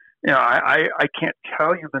 I can't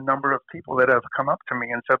tell you the number of people that have come up to me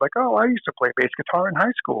and said, like, oh, I used to play bass guitar in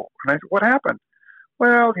high school. And I said, what happened?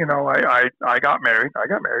 Well, I got married.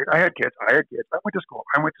 I had kids. I went to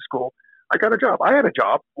school. I got a job. I had a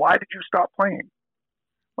job. Why did you stop playing?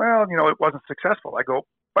 Well, it wasn't successful. I go,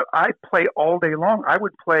 but I play all day long. I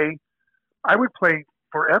would play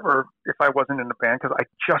forever if I wasn't in a band because I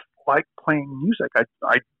just like playing music.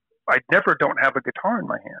 I never don't have a guitar in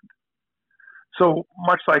my hand. So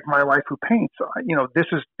much like my wife who paints, this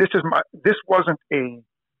wasn't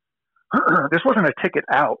a ticket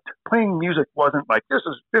out. Playing music wasn't like, this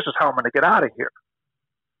is how I'm going to get out of here.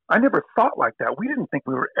 I never thought like that. We didn't think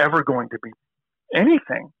we were ever going to be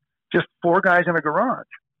anything, just four guys in a garage.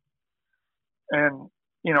 And,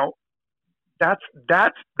 that's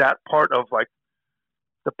that part of like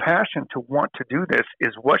the passion to want to do this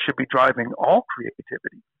is what should be driving all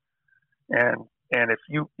creativity. And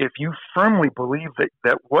if you firmly believe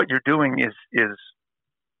that what you're doing is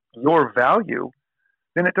your value,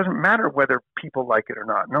 then it doesn't matter whether people like it or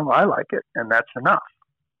not. No, I like it, and that's enough.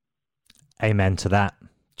 Amen to that.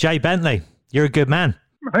 Jay Bentley, you're a good man.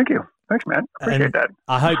 Thank you. Thanks, man. Appreciate that.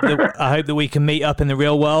 I hope that we can meet up in the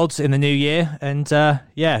real world in the new year. And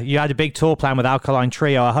you had a big tour plan with Alkaline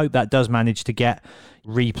Trio. I hope that does manage to get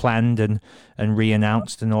replanned and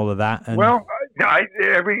re-announced and all of that. And well,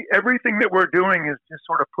 everything that we're doing is just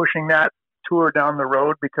sort of pushing that tour down the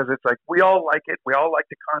road because it's like we all like it. We all like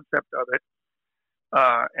the concept of it.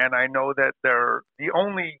 And I know that the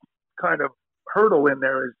only kind of hurdle in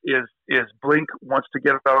there is Blink wants to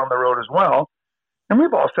get it out on the road as well. And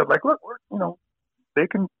we've all said, like, look,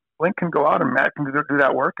 Blink can go out and Matt can do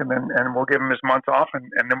that work, and we'll give him his month off, and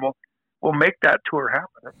then we'll make that tour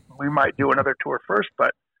happen. We might do another tour first,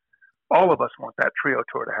 but all of us want that trio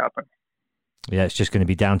tour to happen. Yeah, it's just going to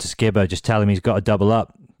be down to Skibber. Just tell him he's got to double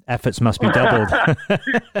up. Efforts must be doubled.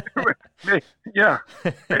 Yeah,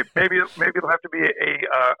 maybe it'll have to be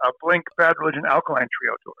a Blink, Bad Religion, Alkaline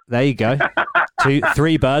Trio tour. There you go.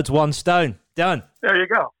 3 birds, 1 stone. Done. There you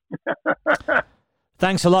go.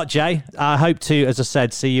 Thanks a lot, Jay. I hope to, as I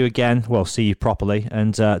said, see you again. Well, see you properly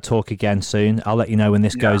and talk again soon. I'll let you know when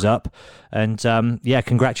this goes up. And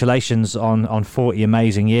congratulations on 40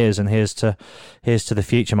 amazing years. And here's to the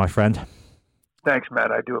future, my friend. Thanks, Matt.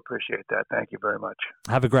 I do appreciate that. Thank you very much.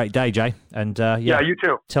 Have a great day, Jay. And you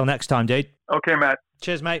too. Till next time, dude. Okay, Matt.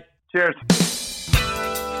 Cheers, mate. Cheers.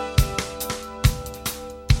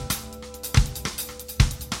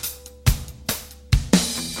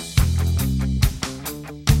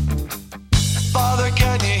 Father,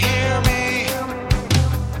 can you hear me?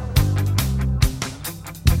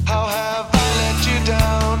 How have I let you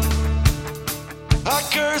down? I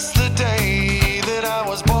curse the day that I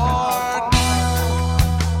was born,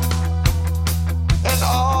 and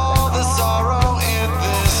all the sorrow in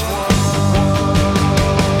this world.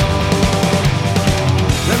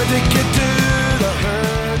 Let me take you to the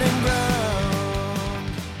hurting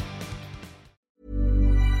ground.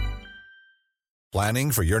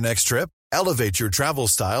 Planning for your next trip? Elevate your travel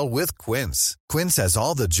style with Quince. Quince has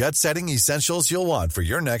all the jet-setting essentials you'll want for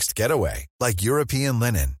your next getaway, like European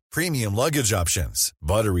linen, premium luggage options,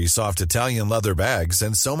 buttery soft Italian leather bags,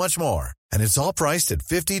 and so much more. And it's all priced at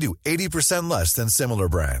 50 to 80% less than similar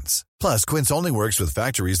brands. Plus, Quince only works with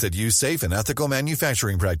factories that use safe and ethical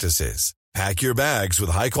manufacturing practices. Pack your bags with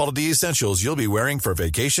high-quality essentials you'll be wearing for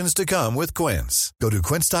vacations to come with Quince. Go to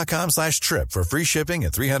quince.com/trip for free shipping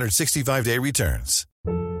and 365-day returns.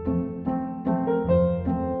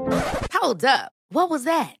 Hold up. What was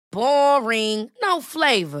that? Boring. No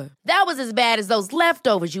flavor. That was as bad as those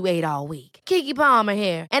leftovers you ate all week. Keke Palmer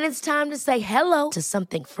here, and it's time to say hello to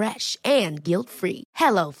something fresh and guilt-free.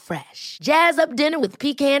 Hello Fresh. Jazz up dinner with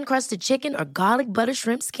pecan-crusted chicken or garlic butter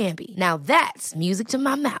shrimp scampi. Now that's music to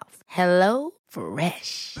my mouth. Hello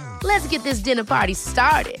Fresh. Let's get this dinner party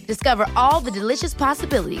started. Discover all the delicious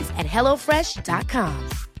possibilities at HelloFresh.com.